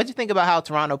 What'd you think about how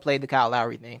Toronto played the Kyle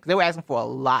Lowry thing? Because they were asking for a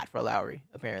lot for Lowry,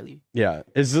 apparently. Yeah,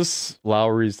 is this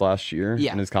Lowry's last year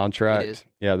in his contract? It is.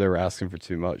 Yeah, they were asking for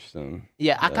too much. So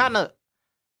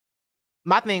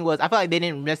my thing was, I feel like they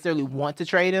didn't necessarily want to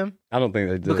trade him. I don't think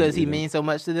they did because he means so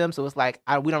much to them. So it's like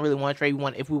we don't really want to trade.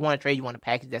 If we want to trade, you want a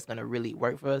package that's going to really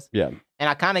work for us. Yeah. And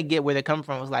I kind of get where they're coming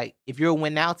from. It's like if you're a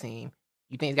win now team,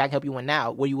 you think it's got to help you win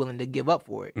now. What are you willing to give up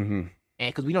for it? Mm-hmm.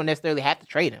 And because we don't necessarily have to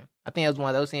trade him. I think it was one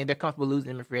of those things. They're comfortable losing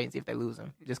him in free agency if they lose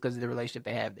him, just because of the relationship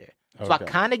they have there. So I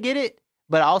kind of get it,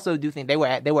 but I also do think they were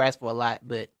asked for a lot.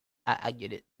 But I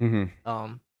get it.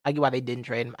 Mm-hmm. I get why they didn't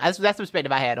trade him. That's the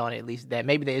perspective I had on it, at least, that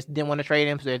maybe they just didn't want to trade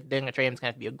him, so if they're going to trade him, it's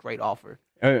going to have to be a great offer.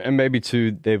 And maybe,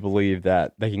 too, they believe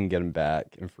that they can get him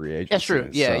back in free agency. That's true.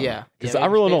 Yeah. Because I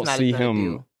really don't see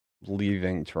him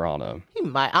leaving Toronto. He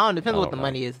might. I don't know. Depends on what the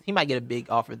money is. He might get a big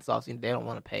offer this offseason they don't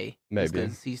want to pay. Maybe.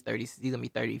 Because he's 30. He's going to be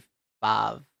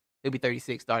 35. He'll be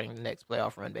 36 starting the next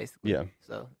playoff run, basically. Yeah.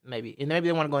 So maybe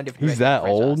they want to go in different directions. He's that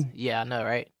old? Yeah, I know,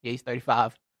 right? Yeah, he's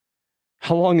 35.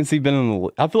 How long has he been in the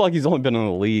league? I feel like he's only been in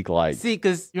the league See,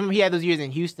 because remember he had those years in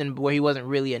Houston where he wasn't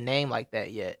really a name like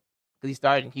that yet. Because he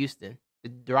started in Houston.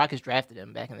 The Rockets drafted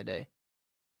him back in the day.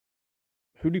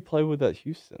 Who did he play with at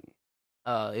Houston?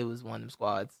 It was one of them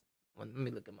squads. Let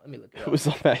me look it up. Who was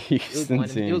on that Houston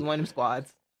team? It was one of them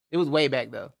squads. It was way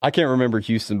back, though. I can't remember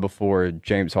Houston before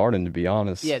James Harden, to be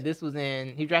honest. Yeah, this was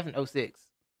he drafted in 06.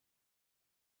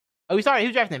 Oh, he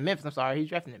was drafted in Memphis. I'm sorry. He was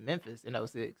drafted in Memphis in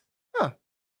 06. Huh.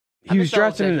 He was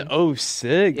drafted in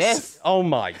 06? Yes. Oh,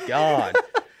 my God.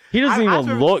 He doesn't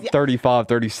even look 35,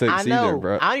 36 either,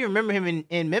 bro. I don't even remember him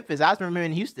in Memphis. I just remember him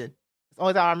in Houston. That's the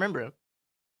only time I remember him.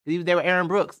 They were Aaron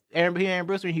Brooks. Aaron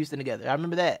Brooks were in Houston together. I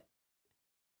remember that.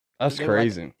 That's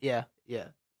crazy. Yeah.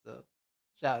 So,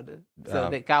 shout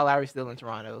out to Kyle Lowry's still in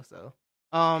Toronto. So,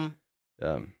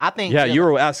 I think. Yeah, you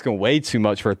were asking way too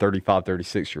much for a 35,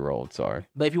 36-year-old. Sorry.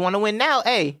 But if you want to win now,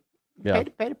 pay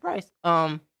the price.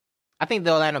 I think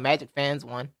the Orlando Magic fans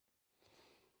won.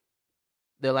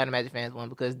 The Atlanta Magic fans won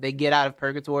because they get out of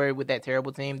purgatory with that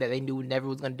terrible team that they knew never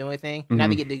was going to do anything. Mm-hmm. Now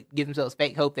they get to give themselves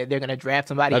fake hope that they're going to draft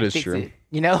somebody and fix it.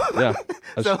 You know? Yeah.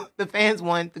 So the fans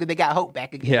won because they got hope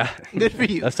back again. Yeah. Good for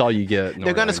you. That's all you get.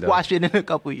 They're going to squash it in a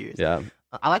couple years. Yeah.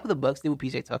 I like what the Bucks did with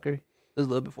PJ Tucker. It was a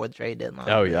little before the trade deadline.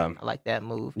 Oh, yeah. I like that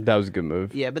move. That was a good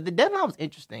move. Yeah, but the deadline was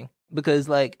interesting because,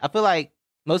 I feel like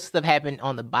most stuff happened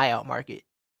on the buyout market.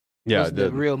 Yeah,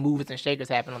 the real movers and shakers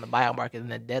happened on the buyout market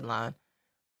and the deadline,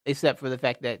 except for the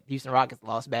fact that Houston Rockets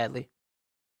lost badly.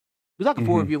 We talked a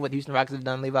full review of what the Houston Rockets have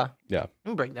done, Levi. Yeah.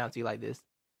 Let me break it down to you like this.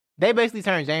 They basically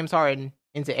turned James Harden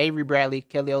into Avery Bradley,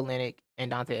 Kelly Olynyk, and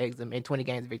Dante Exum in 20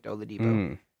 games of Victor Oladipo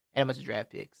and a bunch of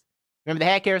draft picks. Remember,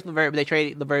 they had Karis LeVert, but they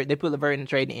traded LeVert. They put LeVert in the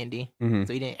trade to Indy, so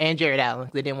he didn't. And Jared Allen,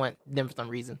 they didn't want them for some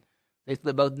reason. They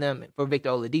split both of them for Victor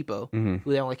Oladipo,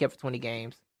 who they only kept for 20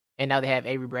 games, and now they have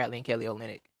Avery Bradley and Kelly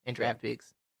Olynyk in draft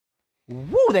picks.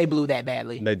 Woo, they blew that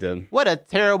badly. They did. What a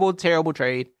terrible, terrible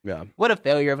trade. Yeah. What a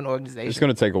failure of an organization. It's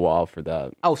going to take a while for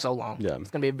that. Oh, so long. Yeah.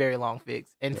 It's going to be a very long fix.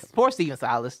 And poor Steven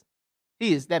Silas.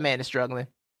 That man is struggling.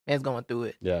 Man's going through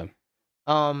it. Yeah.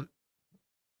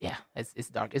 Yeah, it's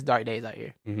dark. It's dark days out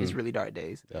here. It's really dark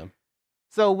days. Yeah.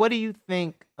 So what do you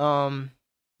think the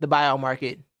buyout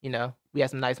market, we had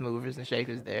some nice movers and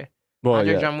shakers there. Well,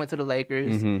 Andre Drummond went to the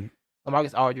Lakers. Mm-hmm.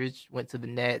 LaMarcus Aldridge went to the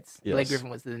Nets. Yes. Blake Griffin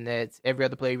went to the Nets. Every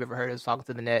other player you've ever heard of is talking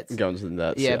to the Nets. Going to the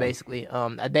Nets. Yeah, basically.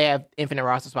 They have infinite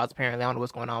roster spots apparently. I don't know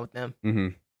what's going on with them.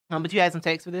 Mm-hmm. But you had some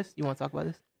takes for this. You want to talk about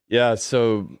this? Yeah.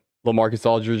 So LaMarcus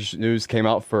Aldridge news came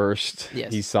out first.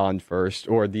 Yes. He signed first,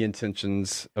 or the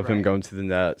intentions of him going to the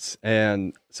Nets.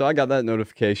 And so I got that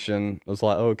notification. I was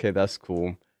like, oh, okay, that's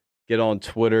cool. Get on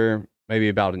Twitter maybe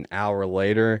about an hour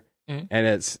later. And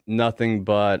it's nothing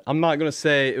but, I'm not going to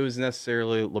say it was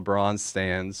necessarily LeBron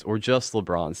stands or just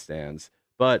LeBron stands,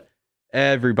 but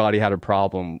everybody had a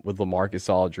problem with LaMarcus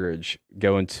Aldridge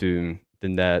going to the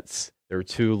Nets. They were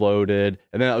too loaded.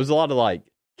 And then it was a lot of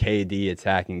KD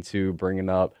attacking too, bringing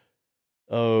up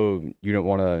you don't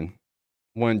want to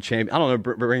win champion. I don't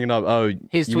know, bringing up,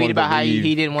 his you tweet wanted to about how he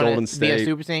leave didn't want Golden to be a State.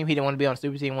 super team. He didn't want to be on a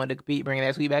super team. Wanted to compete. Bringing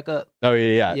that tweet back up. Oh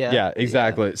yeah,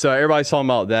 exactly. So everybody's talking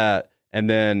about that. And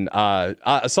then I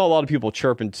saw a lot of people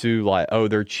chirping too, like, oh,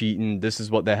 they're cheating. This is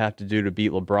what they have to do to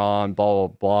beat LeBron, blah, blah,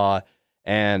 blah.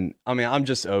 And, I mean, I'm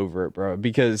just over it, bro,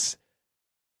 because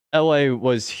LA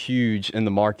was huge in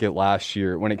the market last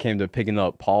year when it came to picking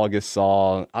up Paul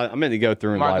Gasol. I meant to go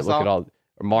through and Marc look Gasol? at all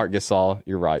Marc Gasol.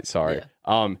 You're right, sorry.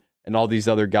 And all these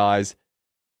other guys.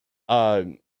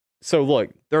 So look,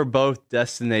 they're both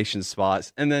destination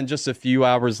spots. And then just a few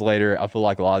hours later, I feel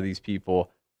like a lot of these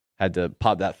people had to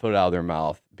pop that foot out of their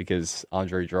mouth because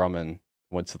Andre Drummond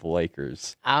went to the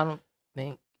Lakers. I don't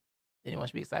think anyone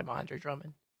should be excited about Andre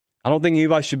Drummond. I don't think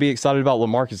anybody should be excited about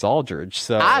LaMarcus Aldridge.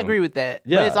 So I agree with that.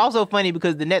 Yeah. But it's also funny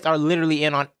because the Nets are literally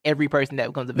in on every person that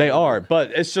becomes available. They are,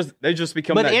 but they just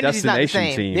become But that the energy's not the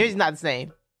destination same. team. The energy's not the same.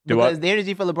 Do Because what? the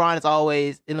energy for LeBron is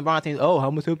always in LeBron teams. Oh,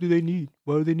 how much help do they need?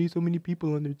 Why do they need so many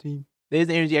people on their team? There's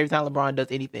energy every time LeBron does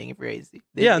anything in free agency.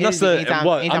 Yeah, and that's anytime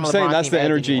I'm saying. LeBron That's team the adds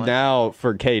energy anyone. now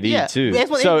for KD Yeah, too. that's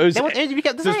what So it was, they want energy to be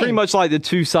kept the so it's pretty same. much like the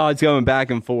two sides going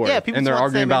back and forth. Yeah, people and they're just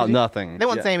want the arguing same about energy. nothing. They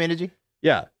want yeah. the same energy.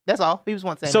 Yeah. That's all. People just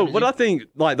want the same So energy. what I think,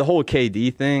 like the whole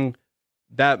KD thing,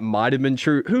 that might have been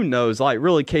true. Who knows? Like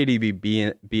really, KD be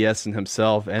BSing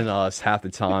himself and us half the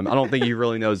time. I don't think he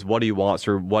really knows what he wants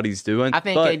or what he's doing. I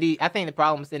think but, KD. I think the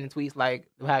problem is sending tweets like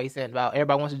how he said about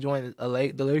everybody wants to join the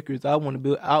Lakers. I want to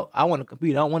build. I want to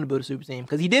compete. I don't want to build a super team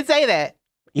because he did say that.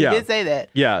 He did say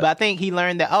that. Yeah. But I think he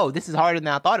learned that this is harder than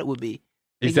I thought it would be.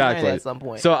 I think he learned Exactly. that at some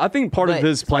point. So I think part of But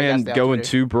his it's like plan that's the going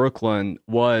opposite. to Brooklyn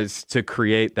was to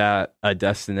create that a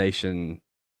destination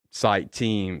site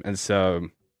team, and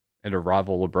to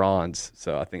rival LeBron's.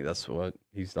 So I think that's what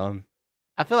he's done.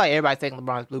 I feel like everybody's taking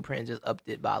LeBron's blueprint and just upped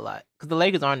it by a lot. Because the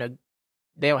Lakers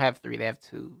they don't have three. They have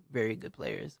two very good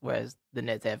players. Whereas the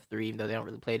Nets have three, even though they don't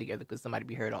really play together because somebody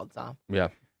be hurt all the time. Yeah.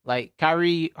 Like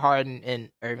Kyrie, Harden, and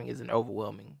Irving is an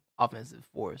overwhelming offensive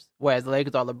force. Whereas the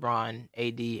Lakers are LeBron,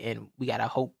 AD, and we gotta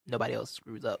hope nobody else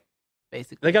screws up.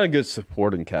 Basically, They got a good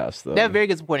supporting cast though. they have a very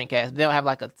good supporting cast. They don't have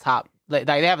like a top. Like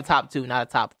they have a top two, not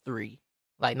a top three.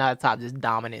 Like not a top just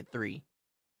dominant three.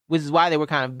 Which is why they were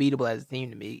kind of beatable as a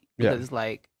team to me. Because Yeah. it's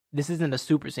like this isn't a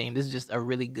super team. This is just a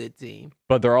really good team.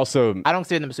 But they're also I don't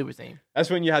consider them a super team. that's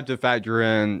when you have to factor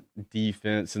in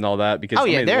defense and all that because Oh,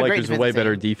 yeah, I mean, they're the a great Lakers are way defensive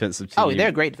better team. defensive team. Oh, they're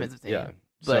a great defensive team. Yeah.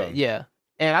 But So, yeah.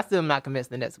 And I still am not convinced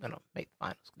the Nets are gonna make the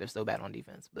finals. They're so bad on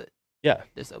defense, but yeah.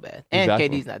 they're so bad. And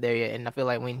Exactly. KD's not there yet. And I feel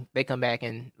like when they come back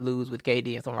and lose with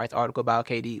KD and someone writes an article about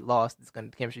KD lost,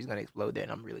 the chemistry's gonna explode there,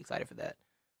 and I'm really excited for that.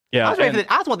 Yeah. I was ready and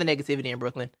for I just want the negativity in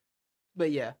Brooklyn. But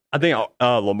yeah. I think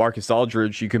LaMarcus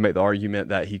Aldridge, you could make the argument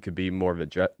that he could be more of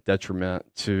a detriment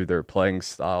to their playing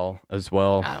style as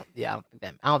well. I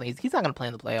don't think he's not gonna play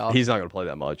in the playoffs. He's not going to play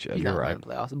that much. Yeah, He's you're not right. playing in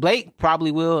the playoffs. Blake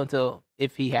probably will until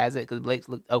if he has it, because Blake's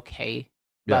looked okay.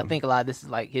 But Yeah. I think a lot of this is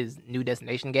like his new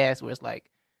destination gas, where it's like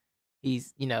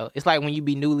he's, it's like when you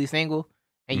be newly single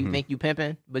and you Mhm. think you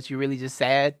pimping, but you're really just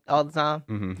sad all the time.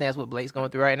 Mhm. That's what Blake's going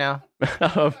through right now.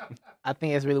 I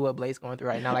think that's really what Blake's going through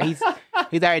right now. Like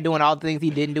he's already doing all the things he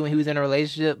didn't do when he was in a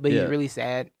relationship, but Yeah. he's really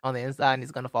sad on the inside and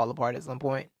he's gonna fall apart at some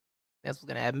point. That's what's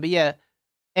gonna happen. But yeah.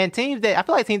 And I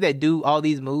feel like teams that do all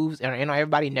these moves and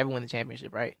everybody never win the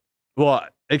championship, right? Well,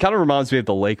 it kind of reminds me of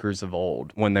the Lakers of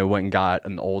old when they went and got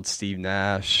an old Steve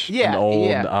Nash, Yeah, an old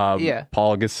yeah.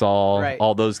 Paul Gasol, Right.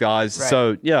 all those guys. Right.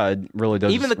 So yeah, it really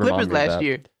does. Even the remind Clippers me of last that.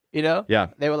 year, Yeah,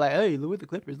 they were like, "Hey, look at the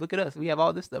Clippers! Look at us! We have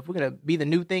all this stuff. We're gonna be the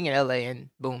new thing in LA." And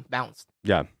boom, bounced.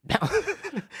 yeah.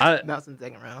 Bounced in the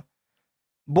second round.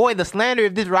 Boy, the slander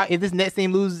if this Nets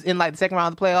team loses in like the second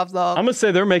round of the playoffs, dog. I'm gonna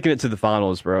say they're making it to the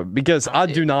finals, bro, because I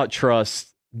do not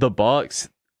trust the Bucks.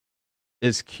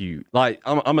 Is cute. Like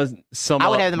I'm a sum I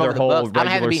would up have them their over the whole Bucks. I don't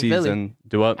have them regular beating Philly. season.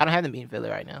 Do what? I don't have them beating Philly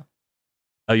right now.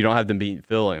 Oh, you don't have them beating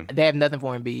Philly. They have nothing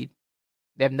for Embiid.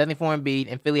 They have nothing for Embiid,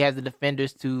 and Philly has the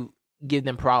defenders to give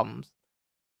them problems.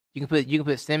 You can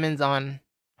put Simmons on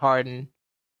Harden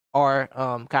or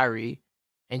Kyrie,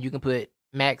 and you can put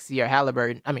Maxey or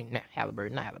Halliburton. I mean, not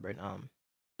Halliburton.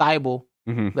 Thibault.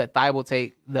 hmm Let Thibault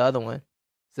take the other one.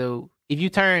 So if you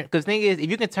turn, because the thing is, if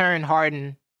you can turn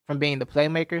Harden from being the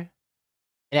playmaker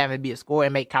and having to be a scorer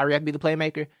and make Kyrie have to be the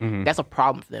playmaker, hmm that's a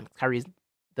problem for them. Kyrie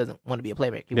doesn't want to be a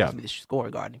playmaker. He Yeah. wants to be the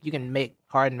scoring guard. If you can make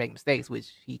Harden make mistakes, which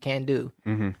he can do,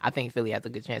 hmm I think Philly has a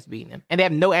good chance of beating them. And they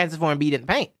have no answers for Embiid in the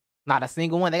paint. Not a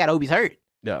single one. They got Obi's hurt.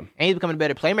 Yeah. And he's becoming a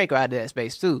better playmaker out of that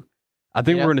space, too. I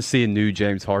think Yeah. we're gonna see a new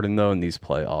James Harden though in these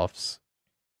playoffs.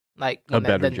 Like, A when that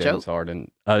better doesn't James choke.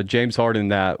 Harden. James Harden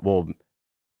that will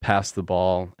pass the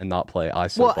ball and not play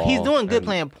ISO Well, ball. he's doing good and-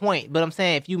 playing point, but I'm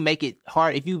saying if you make it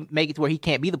hard, if you make it to where he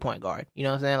can't be the point guard, you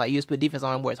know what I'm saying? Like you just put defense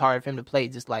on him where it's harder for him to play,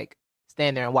 just like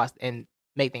stand there and watch and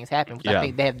make things happen. Because Yeah. I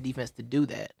think they have the defense to do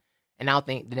that, and I don't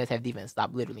think the Nets have defense to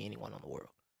stop literally anyone on the world.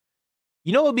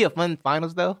 You know what would be a fun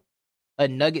finals though? A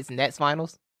Nuggets Nets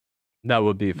finals. That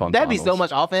would be fun. That'd be so finals.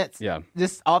 much offense. Yeah.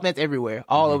 Just offense everywhere,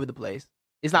 all Mhm. over the place.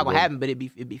 It's not It gonna would. happen, but it'd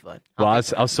be fun. Well, I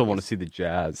think still want to see the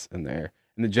Jazz in there,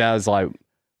 and the Jazz like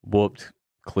whooped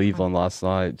Cleveland last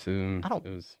night too. I don't-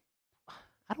 It was,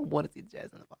 I don't want to see the Jazz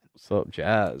in the finals. what's up,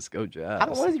 Jazz? Go Jazz! I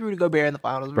don't want to see Rudy Gobert in the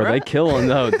finals, Bro, bro. they killing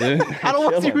though, dude. I don't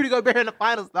want to see Killing. Rudy Gobert in the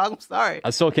finals, dog. I'm sorry. I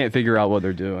still can't figure out what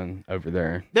they're doing over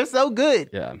there. They're so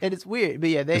good. Yeah. And it's weird. But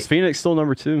yeah, Is Phoenix still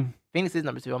number 2? Phoenix is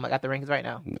number 2. I got the rankings right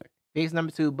now. No. Phoenix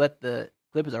number 2, but the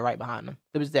Clippers are right behind them.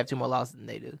 Clippers have 2 more losses than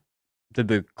they do. Did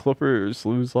the Clippers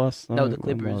lose last night? No, the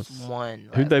One Clippers loss? won.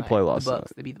 Who'd they night. play last The Bucks.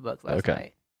 night? They beat the Bucks last Okay.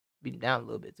 night. Beat them down a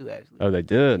little bit too, actually. Oh, they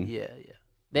did. Yeah.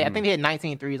 I think they had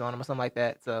 19 threes on them or something like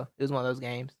that. So it was one of those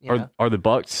games. You know? Are the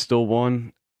Bucks still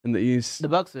one in the East? The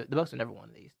Bucks are never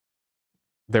won these.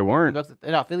 They weren't.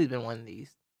 Philly's been one of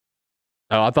these.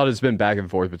 Oh, I thought it's been back and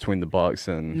forth between the Bucks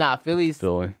and Nah, Philly's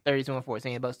Philly.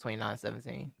 32-14. The Bucks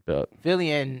 29-17. But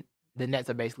Philly and the Nets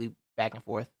are basically back and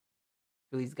forth.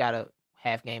 Philly's got a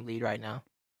half game lead right now.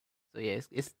 So yeah,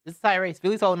 it's a tight race.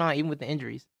 Philly's holding on even with the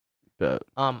injuries. I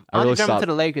Andre really Drummond stopped- to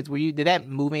the Lakers. Did that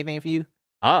move anything for you?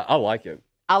 I like it.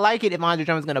 I like it if Andre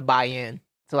Drummond's gonna buy in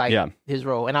to Yeah. his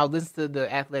role. And I listened to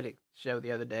the Athletic show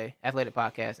the other day, Athletic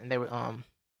podcast, and they were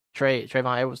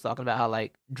Trayvon Edwards was talking about how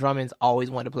like Drummond's always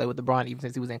wanted to play with LeBron even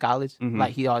since he was in college. Mhm.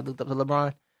 Like he always looked up to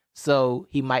LeBron. So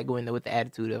he might go in there with the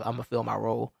attitude of I'm gonna fill my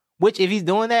role. Which if he's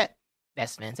doing that,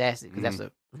 that's fantastic because that's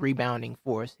a rebounding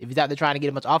force. If he's out there trying to get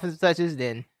a bunch of offensive touches,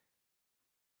 then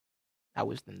I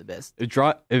wish them the best.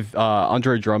 If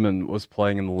Andre Drummond was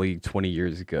playing in the league 20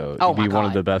 years ago, Oh he'd be my one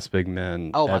of God. the best big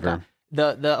men Oh my ever.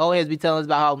 God. The old heads be telling us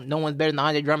about how no one's better than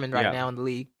Andre Drummond right Yeah. now in the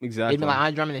league. Exactly. They've been like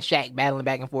Andre Drummond and Shaq battling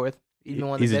back and forth. He's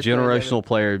one of the He's a best players ever. generational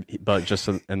player, but just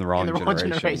in the wrong in the wrong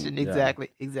generation. generation. Yeah.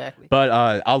 Exactly. But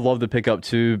I love the pickup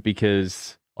too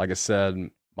because, like I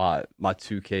said, my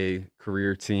 2K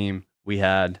career team, we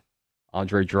had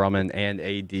Andre Drummond and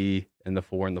AD in the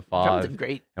 4 and the 5. Drummond's a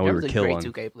great, and we were Drummond's a great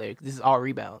killing. 2K player 'cause this is all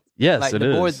rebounds. Yes, Like it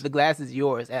the is. board, the glass is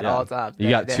yours at Yeah. all times. You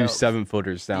That- got that 2 helps.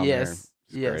 7-footers down there. Yes,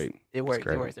 It's yes, great. it works.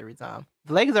 great. It works every time.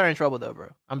 The Lakers are in trouble though, bro.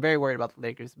 I'm very worried about the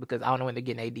Lakers because I don't know when they're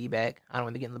getting AD back. I don't know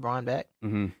when they're getting LeBron back,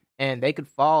 hmm and they could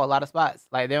fall a lot of spots.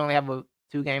 Like they only have a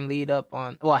 2-game lead up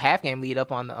on, well, a half-game lead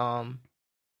up on the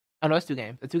Oh no, it's 2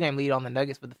 games. A 2-game lead on the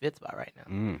Nuggets for the 5th spot right now.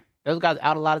 Mm. Those guys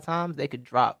out a lot of times, they could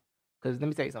drop. Because let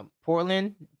me tell you something.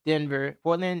 Portland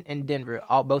and Denver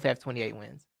both have 28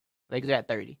 wins. Lakers are at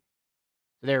 30.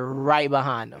 So they're right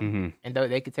behind them. hmm And though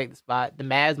they could take the spot, the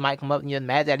Mavs might come up. And the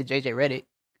Mavs added JJ Redick.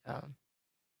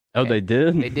 Oh, they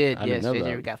did? They did, I yes. didn't know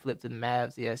JJ that. got flipped to the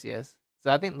Mavs. Yes.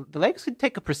 So I think the Lakers could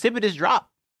take a precipitous drop.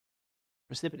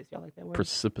 Precipitous. Y'all like that word?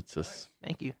 Precipitous.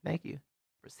 Thank you.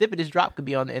 Precipitous drop could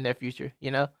be in their future, you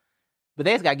know? But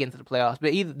they just got to get into the playoffs.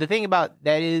 But the thing about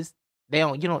that is, there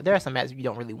are some matches you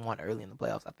don't really want early in the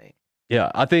playoffs, I think.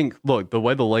 Yeah, I think, look, the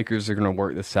way the Lakers are going to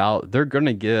work this out, they're going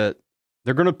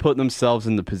to put themselves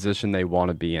in the position they want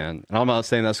to be in. And I'm not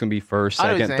saying that's going to be first, I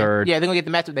know what you're second, saying. third. Yeah, they're going to get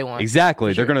the matchup they want.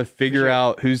 Exactly. For They're sure. going to figure sure.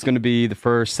 out who's going to be the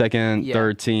first, second, Yeah.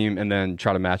 third team, and then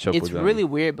try to match up It's with them. really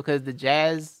weird because the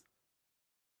Jazz,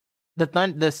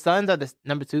 the Suns are the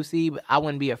number 2 seed, but I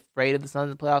wouldn't be afraid of the Suns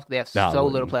in the playoffs because they have No, I so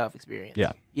little wouldn't. playoff experience.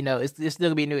 Yeah. You know, it's still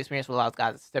going to be a new experience for a lot of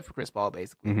guys, except for Chris Paul,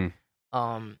 basically. Mhm.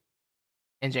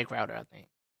 And Jay Crowder, I think.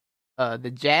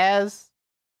 The Jazz,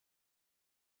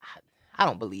 I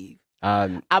don't believe.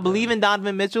 I believe in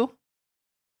Donovan Mitchell.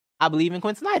 I believe in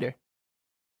Quinn Snyder.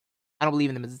 I don't believe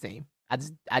in them as a team.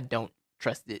 I don't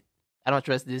trust it. I don't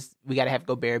trust this. We got to have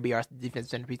Gobert be our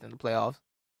defensive centerpiece in the playoffs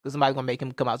because somebody's gonna make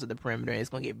him come out to the perimeter and it's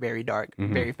gonna get very dark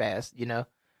Mhm. very fast. You know,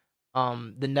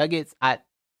 the Nuggets. I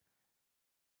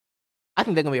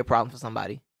think they're gonna be a problem for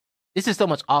somebody. It's just so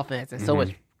much offense and so Mhm.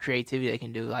 much creativity they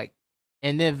can do. Like,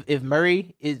 and then if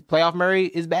playoff Murray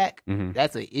is back, Mhm.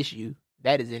 that's an issue.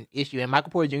 That is an issue. And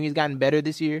Michael Porter Jr. has gotten better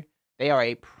this year. They are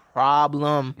a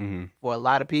problem Mhm. for a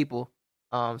lot of people.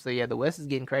 So yeah, the West is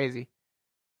getting crazy.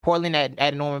 Portland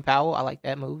added Norman Powell. I like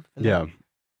that move. for Yeah.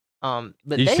 them.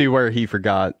 But You they, see where he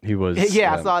forgot he was.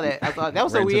 yeah, I saw that. That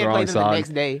was so ran to weird. the wrong Played them the side. next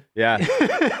day. Yeah.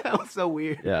 That was so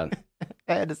weird. Yeah.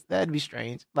 That'd be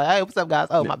strange. Like, hey, what's up, guys?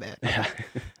 Oh, my bad. Yeah.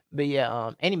 But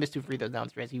yeah, and he missed 2 free throws down the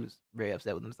stretch. He was very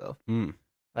upset with himself. Mm.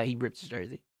 Like he ripped his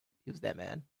jersey. He was that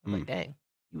mad. I'm Mm. like, dang.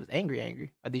 He was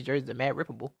angry. Are these jerseys are mad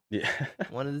rippable? Yeah.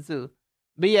 One of the two.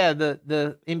 But yeah, the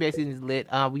NBA season is lit.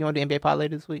 We want to do NBA pod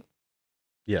later this week.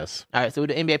 Yes. All right, so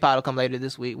the NBA pod will come later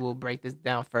this week. We'll break this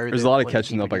down further. There's a lot of more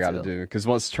catching up deeper I got to detail. do because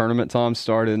once tournament time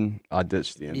started, I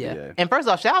ditched the NBA. Yeah. And first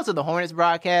off, shout out to the Hornets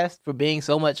broadcast for being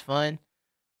so much fun.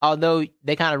 Although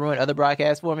they kind of ruined other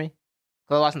broadcasts for me. Because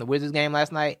I was watching the Wizards game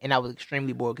last night, and I was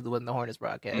extremely bored because it wasn't the Hornets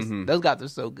broadcast. Mhm. Those guys are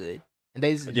so good. And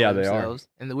they just enjoy Yeah, they are. themselves.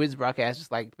 And the Wizards broadcast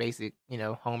just like basic,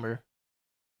 Homer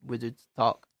Wizards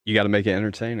talk. You got to make it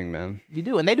entertaining, man. You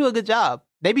do. And they do a good job.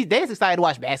 They just excited to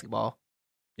watch basketball.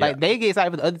 Like, they get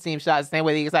excited for the other team's shots the same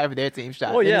way they get excited for their team's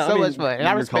shots. Well, yeah, It's so much fun. And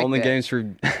I you're respect calling the that. games for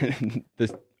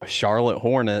the Charlotte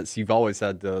Hornets. You've always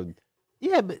had to,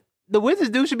 Yeah, but the Wizards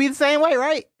do should be the same way,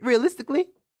 right? Realistically.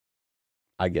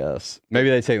 I guess. Maybe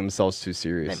they take themselves too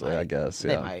seriously, might. I guess.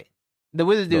 They Yeah. might. The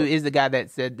Wizards dude But- is the guy that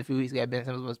said a few weeks ago Ben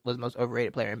Simmons was the most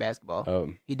overrated player in basketball.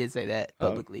 Oh, He did say that Oh.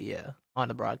 publicly, yeah, on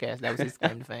the broadcast. That was his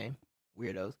claim to fame.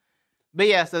 Weirdos. But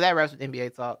yeah, so that wraps with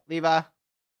NBA talk. Levi,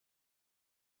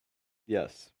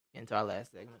 yes. into our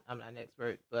last segment. I'm not an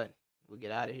expert, but we'll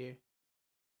get out of here.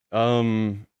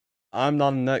 I'm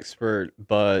not an expert,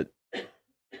 but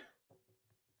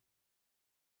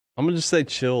I'm gonna just say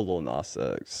chill, Lil Nas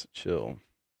X. Chill.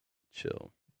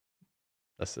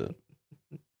 That's it.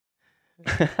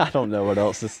 I don't know what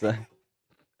else to say.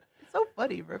 It's so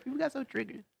funny, bro. People got so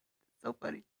triggered. So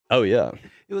funny. Oh yeah,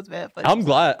 It was bad funny.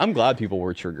 I'm glad people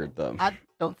were triggered though. I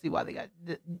don't see why they got.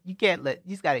 You can't let.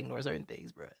 You just gotta ignore certain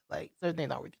things, bro. Like certain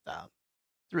things aren't worth your time.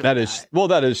 It's really That is not.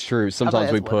 that is true.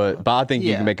 Sometimes we that's one of put, them. but I think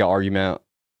you Yeah. can make an argument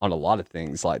on a lot of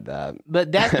things like that.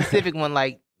 But that specific one,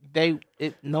 like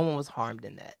no one was harmed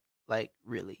in that. Like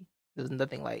really, there was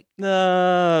nothing like.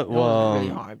 Nah, No one was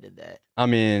really well, harmed in that. I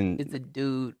mean, It's a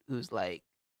dude who's like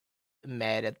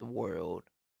mad at the world,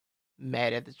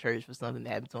 mad at the church for something that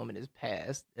happened to him in his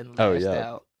past, and Oh, lashed yeah.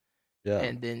 out. yeah,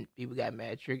 And then people got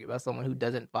mad, triggered by someone who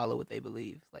doesn't follow what they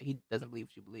believe. Like he doesn't believe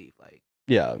what you believe. Like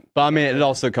yeah. But I mean, it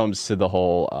also comes to the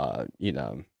whole,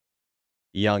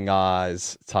 young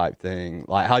eyes type thing.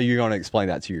 Like, how you gonna explain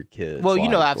that to your kids? well,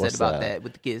 Like, I've said what's about that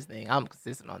with the kids thing. I'm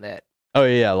consistent on that. Oh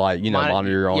yeah, like Monitor-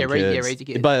 monitor your own yeah, raise- kids. yeah, raise your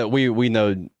kids. But we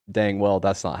know dang well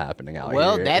that's not happening out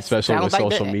Well, here, that's especially with sounds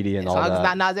like social that. media and As all long as that.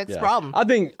 it's not Nas X's Yeah. problem.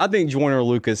 I think Joyner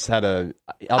Lucas had a.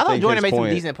 I thought think Jordan his made some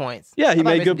point- decent points. Yeah, I he thought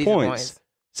made some good decent points.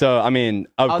 So I mean,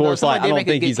 of Although course, someone like did I don't make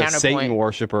a think good he's a Satan counterpoint.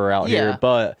 worshiper out Yeah. here,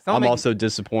 but Someone I'm make- also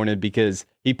disappointed because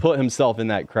he put himself in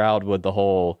that crowd with the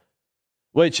whole,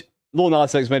 which Lil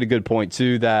Nas X made a good point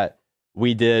too, that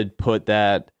we did put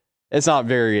that. It's not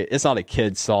a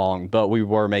kid song, but we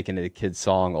were making it a kid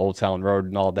song, Old Town Road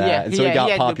and all that, Yeah, and so it he got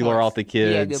had good popular points. off the He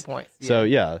had kids. good points. Yeah. So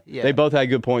yeah, Yeah. they both had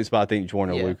good points, but I think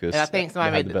Joyner Yeah. Lucas. And I think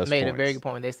somebody had the best made a points. very good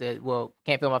point when they said, "Well,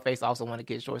 Can't Feel My Face also won the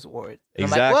Kids' Choice Award." And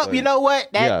I'm like, Exactly. well, you know what?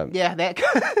 Yeah. That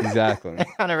Exactly. that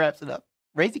kind of wraps it up.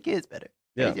 Raise your kids better.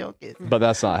 Yeah. Raise your own kids. But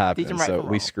that's not happening, them right so from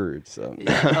we wrong. screwed. So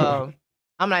Yeah,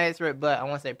 I'm not an expert, but I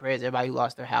want to say prayers to everybody who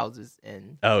lost their houses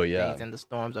and oh yeah, things in the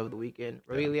storms over the weekend.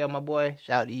 Aurelio, my boy,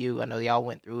 shout out to you. I know y'all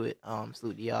went through it.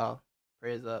 Salute to y'all.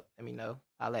 Prayers up. Let me know.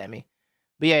 Holla at me.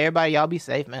 But yeah, everybody, y'all be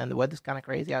safe, man. The weather's kind of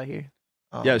crazy out here.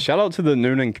 yeah. Shout out to the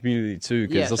Noonan community too,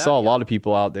 because Yeah, I shout saw a out, lot of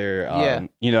people out there.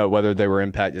 Yeah. Whether they were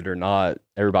impacted or not,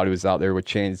 everybody was out there with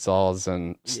chainsaws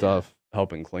and stuff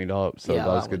helping clean up. So yeah, that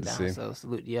a was lot good went to down, see. So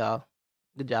salute to y'all.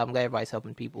 Good job. I'm glad everybody's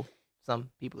helping people.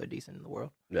 Some people are decent in the world.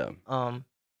 Yeah,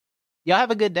 Y'all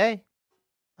have a good day.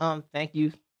 Thank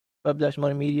you, Bub Dutch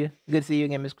Multimedia. Good to see you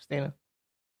again, Miss Christina.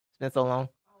 It's been so long.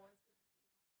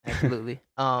 Absolutely.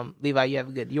 Levi, you have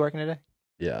a good. You working today?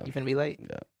 yeah. You finna be late?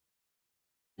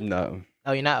 No,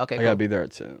 Oh, you're not. Okay. I Cool. gotta be there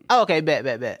at 10. Oh, okay. Bet.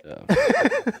 Yeah.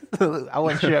 I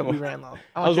wasn't sure if we ran long.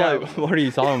 I was wasn't like, sure. what are you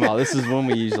talking about? This is when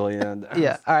we usually end.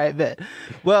 Yeah. All right. Bet.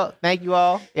 Well, thank you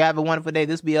all. Yeah, have a wonderful day.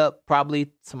 This will be up probably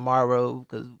tomorrow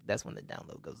because that's when the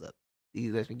download goes up.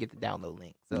 You guys can get the download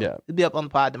link. So Yeah. it'll be up on the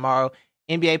pod tomorrow.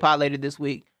 NBA pod later this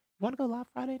week. You want to go live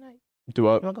Friday night? Do You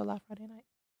up. want to go live Friday night?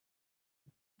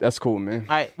 That's cool, man.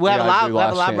 All right. We'll have Yeah, I do we'll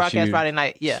have a Last live Chance broadcast U Friday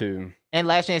night. Yeah. 2, And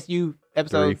Last Chance You 3,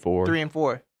 episode 4. 3 and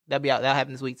 4. That'll be out. That'll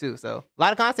happen this week too. So a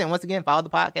lot of content. Once again, follow the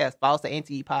podcast. Follow us the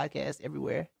NTE podcast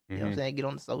everywhere. You know what I'm saying? Get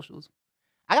on the socials.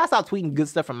 I gotta stop tweeting good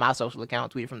stuff from my social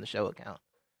account, tweet it from the show account.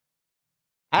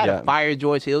 I had Yeah. a fire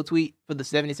George Hill tweet for the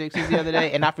 76ers the other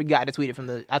day, and I forgot to tweet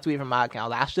it I tweeted from my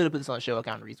account. Like, I should have put this on the show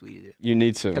account and retweeted it. You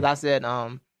need to. Because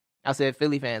I said,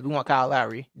 Philly fans, we want Kyle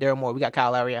Lowry. Daryl Moore, we got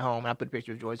Kyle Lowry at home, and I put a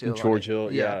picture of George Hill. on George it.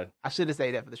 Hill, yeah. I should have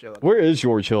said that for the show account. Where is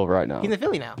George Hill right now? He's in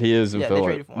Philly now. He is in Yeah, they Philly.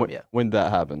 traded for him, yeah. When did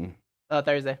that happen?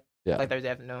 Thursday. Yeah. Like Thursday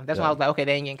afternoon. That's Yeah. when I was like, okay,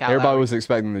 they ain't getting Kyle Everybody Lowry. was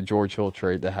expecting the George Hill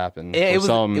trade to happen. Yeah, it for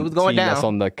was going team that's down.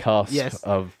 on the cusp Yes.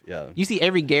 of You see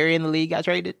every Gary in the league got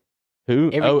traded? who?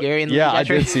 Every Gary in the yeah, league got I did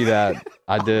traded. see that.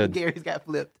 I did. Gary's got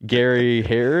flipped. Gary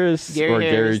Harris or Gary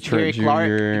Harris, Trent Jr. Clark,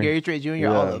 Gary Trent Jr., all Yeah.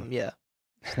 of them, yeah.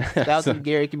 Shout out to the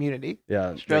Gary community.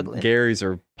 Yeah, Struggling. The Garys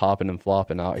are popping and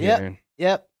flopping out Yep. here.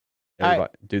 Yep. All right.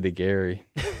 Everybody, do the Gary.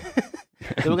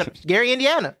 So we're gonna, Gary,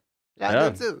 Indiana. Shout out Yeah.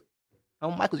 there too.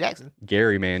 Oh, Michael Jackson.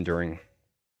 Gary Mandering.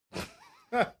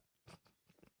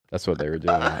 That's what they were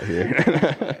doing out here.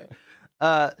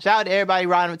 Shout out to everybody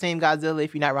riding with Team Godzilla.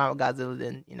 If you're not riding with Godzilla,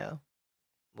 then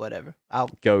whatever. I'll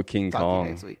Go King talk to you Kong.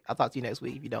 next week. I'll talk to you next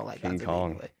week if you don't like King Godzilla.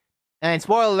 Kong. Anyway. And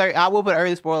spoiler alert, I will put an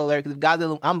early spoiler alert because if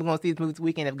Godzilla, I'm going to see this movie this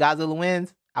weekend. If Godzilla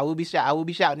wins, I will be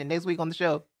shouting it next week on the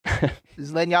show.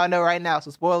 Just letting y'all know right now.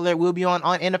 So spoiler alert will be on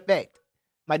in effect.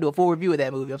 Might do a full review of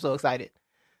that movie. I'm so excited.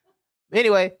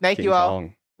 Anyway, thank King you all.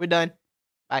 Kong. We're done.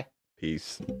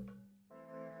 Peace.